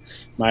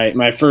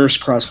 my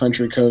first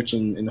cross-country coach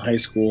in high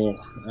school,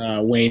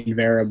 Wayne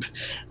Vereb,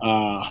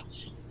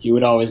 he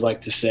would always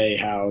like to say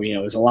how,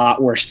 there's a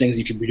lot worse things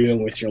you could be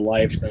doing with your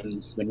life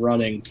than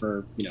running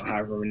for,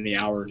 however many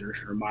hours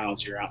or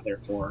miles you're out there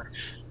for,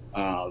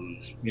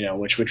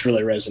 which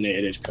really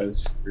resonated,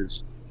 because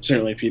there's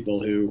certainly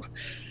people who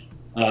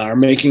are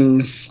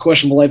making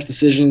questionable life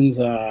decisions,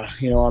 on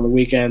the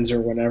weekends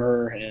or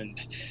whenever. And,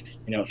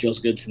 it feels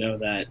good to know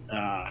that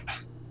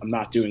I'm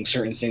not doing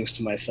certain things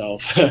to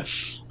myself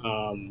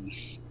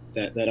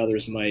that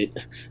others might,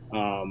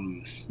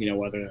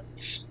 whether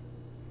it's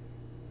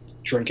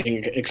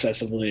drinking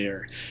excessively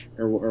or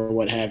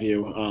what have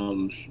you.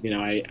 I'm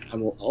a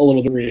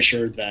little bit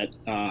reassured that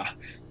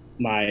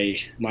my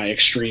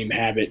extreme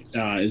habit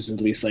is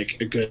at least like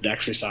a good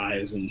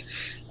exercise, and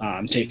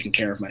I'm taking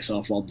care of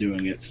myself while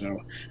doing it.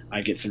 So I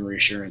get some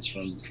reassurance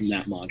from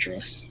that mantra.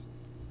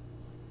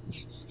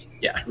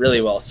 Yeah, really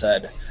well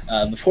said.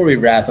 Before we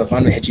wrap up,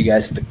 I'm going to hit you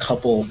guys with a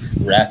couple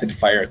rapid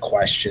fire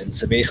questions.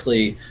 So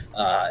basically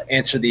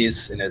answer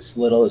these in as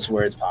little as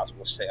words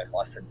possible, say like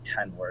less than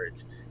 10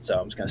 words. So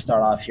I'm just going to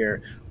start off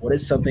here. What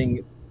is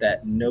something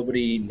that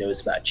nobody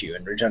knows about you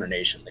in Regener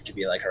Nation? That could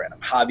be like a random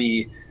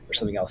hobby or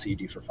something else that you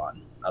do for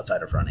fun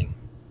outside of running.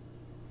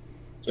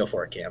 Go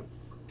for it, Cam.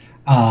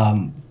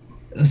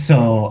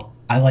 So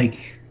I like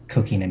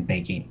cooking and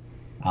baking.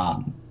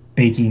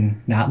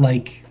 Baking, not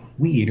like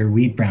weed or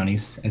weed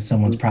brownies, as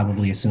someone's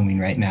probably assuming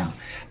right now,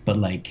 but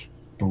like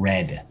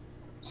bread.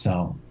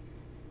 So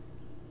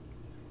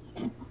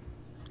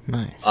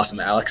Nice. Awesome,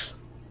 Alex.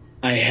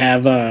 I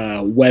have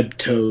web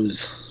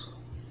toes.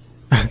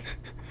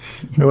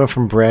 We went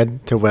from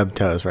bread to web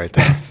toes right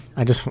there. that's,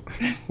 I just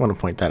want to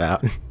point that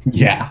out.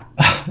 yeah.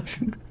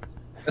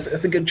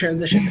 That's a good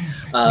transition.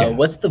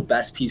 What's the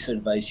best piece of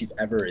advice you've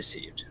ever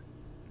received?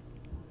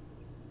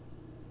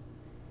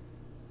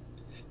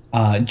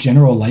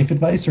 General life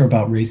advice or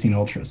about racing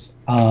ultras?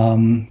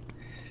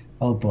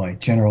 Oh boy,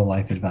 general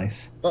life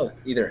advice.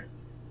 Both, either.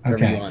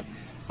 Whatever Okay. you want.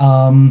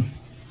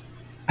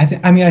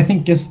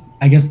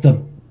 I guess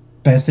the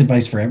best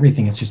advice for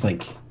everything is just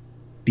like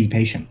be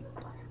patient.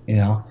 You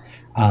know,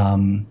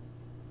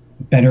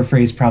 better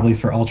phrase probably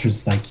for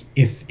ultras, like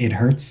if it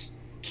hurts,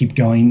 keep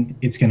going.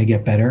 It's going to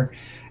get better,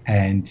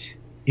 and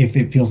if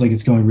it feels like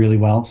it's going really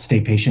well, stay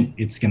patient.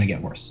 It's going to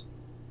get worse.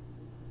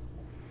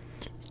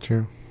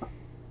 True.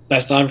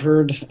 Best I've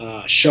heard,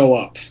 show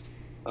up.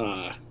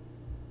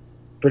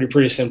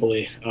 Pretty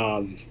simply.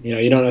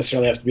 You don't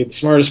necessarily have to be the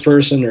smartest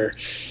person, or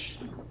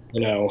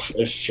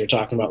if you're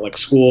talking about like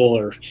school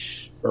or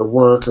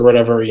work or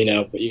whatever,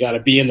 but you got to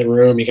be in the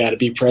room, you got to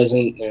be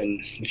present, and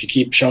if you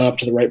keep showing up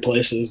to the right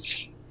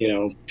places,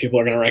 people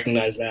are going to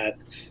recognize that.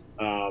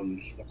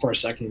 Of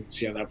course, I can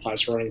see how that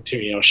applies to running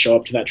too. Show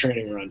up to that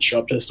training run, show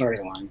up to the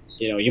starting line.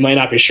 You might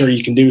not be sure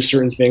you can do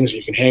certain things or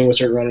you can hang with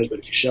certain runners, but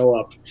if you show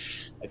up,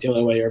 that's the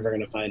only way you're ever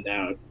going to find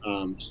out.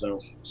 So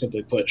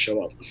simply put,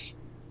 show up.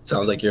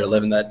 Sounds like you're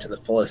living that to the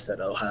fullest at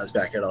Ohio's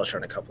Backyard Ultra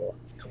in a couple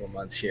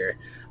months here.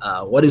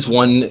 What is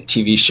one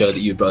TV show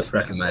that you both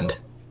recommend?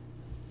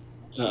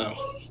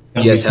 Uh-oh.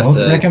 That You guys we have both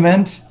to-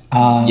 recommend.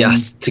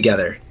 Yes,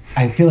 together.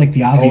 I feel like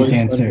the obvious Always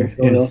Sunny in answer is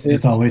Philadelphia?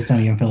 It's Always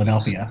Sunny in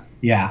Philadelphia.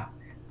 Yeah.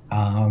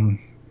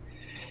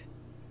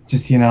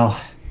 Just,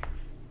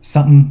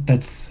 something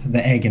that's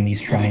the egg in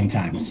these trying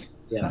times.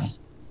 Yes.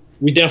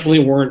 We definitely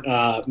weren't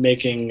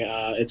making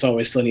It's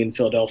Always Sunny in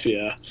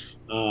Philadelphia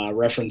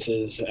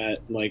references at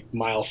like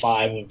mile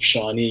 5 of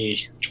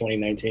Shawnee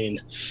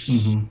 2019.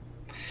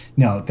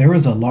 No, there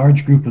was a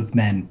large group of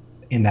men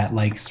in that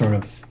like sort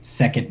of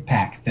second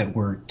pack that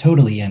were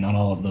totally in on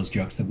all of those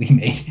jokes that we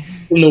made.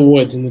 In the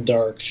woods, in the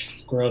dark,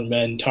 grown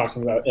men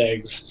talking about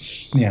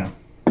eggs. Yeah.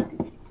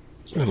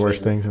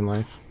 Worst things in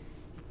life.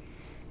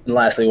 And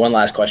lastly, one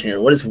last question here.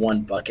 What is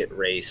one bucket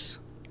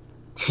list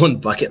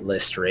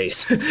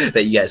race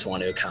that you guys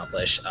want to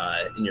accomplish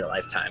in your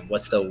lifetime?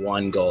 What's the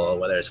one goal,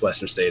 whether it's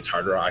Western States,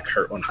 Hard Rock,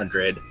 Hurt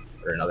 100,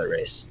 or another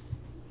race?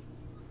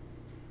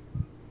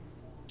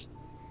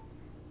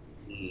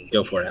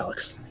 Go for it,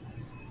 Alex.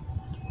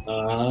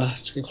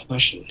 That's a good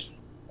question.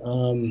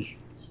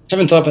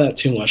 Haven't thought about that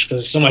too much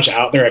because there's so much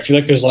out there. I feel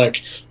like there's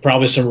like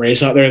probably some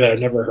race out there that I've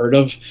never heard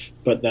of,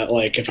 but that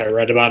like if I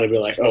read about it, I'd be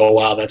like, oh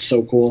wow, that's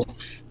so cool.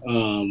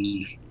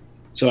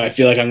 So I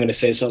feel like I'm going to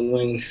say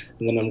something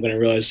and then I'm going to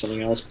realize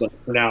something else. But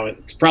for now,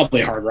 it's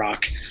probably Hard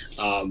Rock,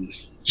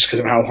 just because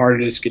of how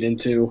hard it is to get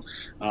into.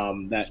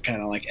 That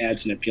kind of like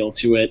adds an appeal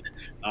to it.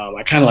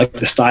 I kind of like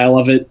the style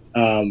of it.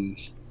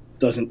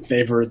 Doesn't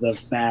favor the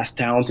fast,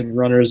 talented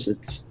runners.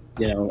 It's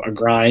a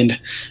grind.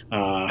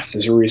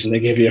 There's a reason they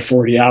give you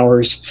 40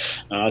 hours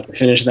to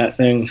finish that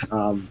thing.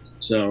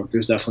 So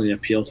there's definitely an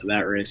appeal to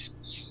that race.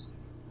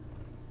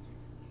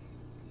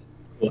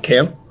 Well,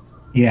 Cam?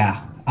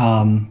 Yeah.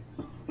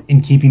 In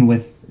keeping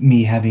with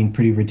me having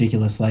pretty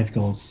ridiculous life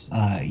goals,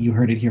 you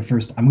heard it here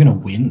first. I'm going to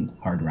win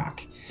Hard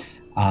Rock.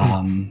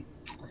 I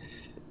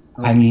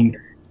mean,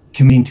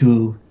 committing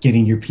to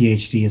getting your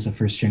PhD as a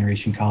first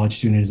generation college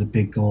student is a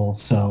big goal.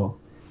 So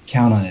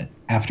count on it.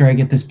 After I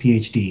get this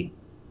PhD,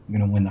 I'm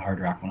going to win the Hard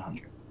Rock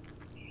 100.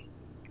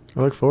 I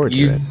look forward to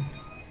it.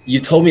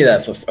 You've told me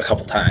that a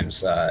couple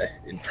times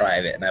in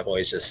private, and I've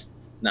always just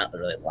not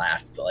really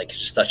laughed, but like it's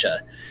just such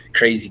a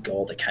crazy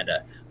goal to kind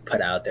of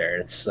put out there.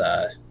 It's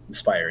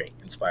inspiring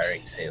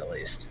to say the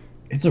least.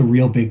 It's a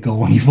real big goal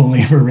when you've only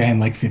ever ran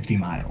like 50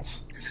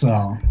 miles.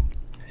 So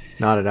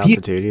Not at altitude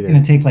it's either.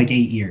 going to take like 8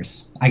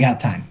 years. I got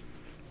time.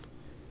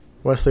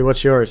 Wesley,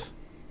 what's yours?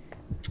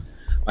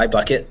 My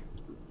bucket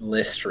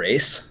list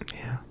race.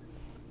 Yeah.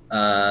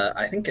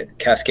 I think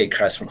Cascade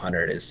Crest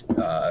 100 is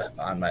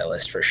on my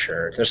list for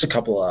sure. There's a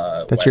couple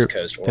That's West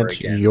Coast, that's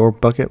Oregon. your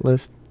bucket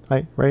list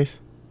race?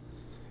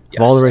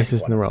 Yes, Of all the I races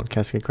think in the world,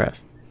 Cascade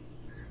Crest.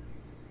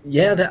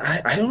 Yeah,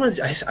 I don't want.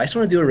 I just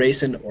want to do a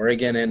race in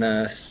Oregon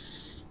and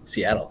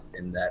Seattle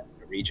in that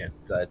region,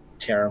 the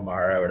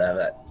Terramar or whatever,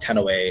 that 10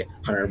 away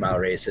 100-mile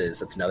races.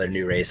 That's another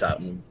new race out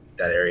in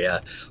that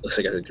area. Looks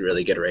like a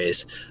really good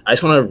race. I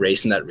just want to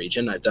race in that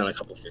region. I've done a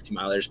couple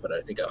 50-milers, but I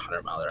think a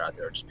 100-miler out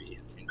there would just be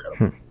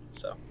incredible.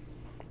 So,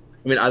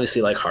 I mean,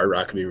 obviously, like Hard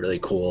Rock would be really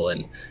cool,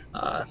 and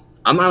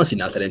I'm honestly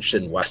not that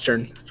interested in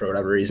Western for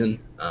whatever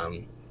reason.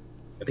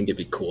 I think it'd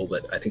be cool,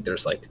 but I think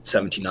there's like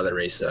 17 other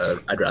races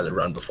I'd rather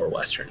run before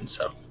Western.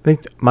 So I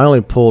think my only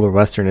pull to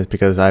Western is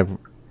because I've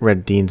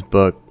read Dean's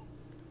book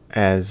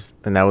and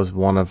that was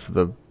one of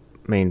the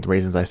main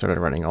reasons I started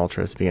running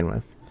ultras to begin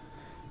with.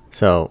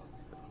 So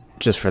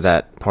just for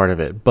that part of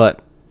it.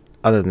 But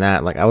other than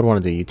that, like I would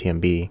want to do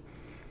UTMB.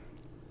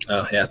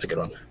 oh yeah, that's a good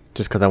one.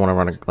 just because I want to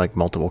run like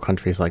multiple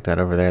countries like that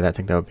over there. I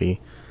think that would be.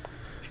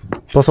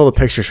 Plus, all the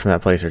pictures from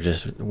that place are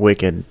just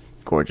wicked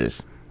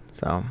gorgeous.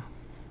 So.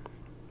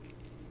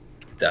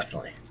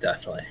 Definitely.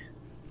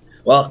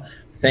 Well,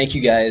 thank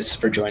you guys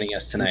for joining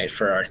us tonight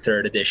for our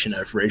third edition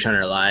of Ridge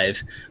Hunter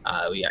Live.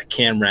 We got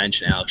Cam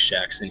Wrench and Alex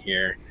Jackson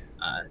here.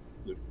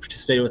 Who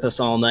participated with us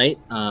all night.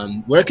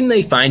 Where can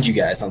they find you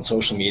guys on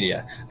social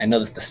media? I know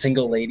that the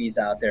single ladies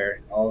out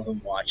there, all of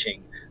them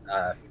watching,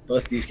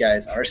 both of these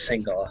guys are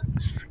single.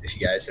 If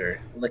you guys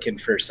are looking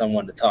for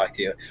someone to talk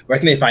to, where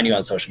can they find you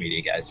on social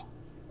media, guys?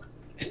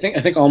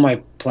 I think all my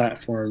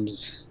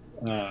platforms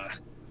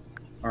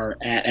are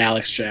at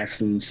Alex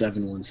Jackson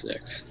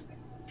 716.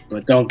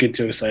 But don't get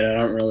too excited. I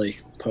don't really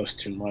post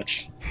too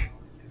much.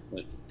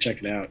 But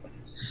check it out.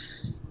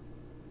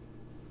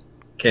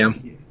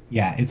 Cam?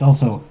 Yeah, it's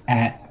also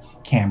at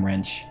Cam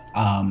Wrench.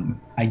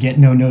 I get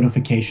no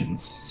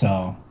notifications,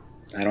 so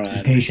I don't be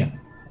have patient,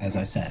 as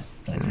I said.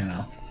 But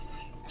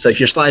So if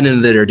you're sliding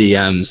into their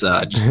DMs,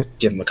 just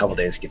give them a couple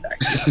days to get back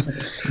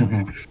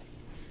to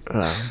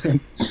you.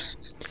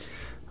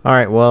 All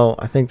right. Well,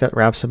 I think that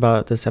wraps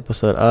about this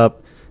episode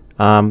up.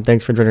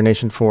 Thanks for Dreader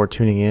Nation for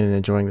tuning in and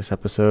enjoying this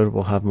episode.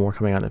 We'll have more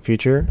coming out in the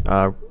future.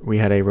 We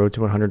had a Road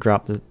to 100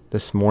 drop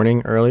this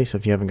morning early, so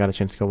if you haven't got a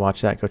chance to go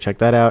watch that, go check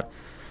that out.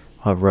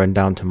 We'll have Run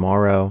Down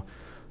tomorrow,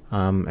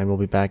 and we'll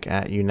be back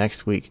at you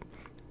next week.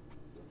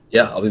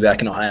 Yeah, I'll be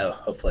back in Ohio,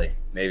 hopefully,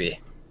 maybe.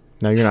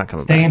 No, you're not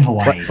coming Stay back. in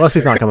Hawaii.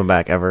 Wesley's not coming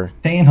back ever.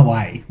 Stay in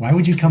Hawaii. Why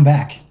would you come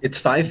back? It's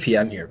 5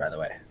 p.m. here, by the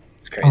way.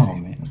 It's crazy. Oh,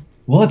 man.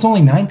 Well, it's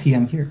only 9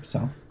 p.m. here,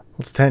 so.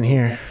 It's 10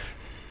 here.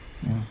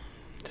 Yeah.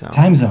 So,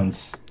 Time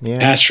zones. yeah.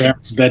 Past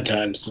Travis'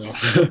 bedtime, so Yep.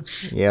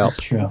 That's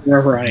true.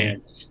 wherever I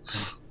am.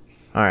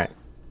 All right.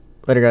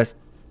 Later, guys.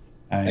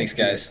 All right. Thanks,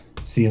 guys.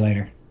 See you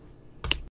later.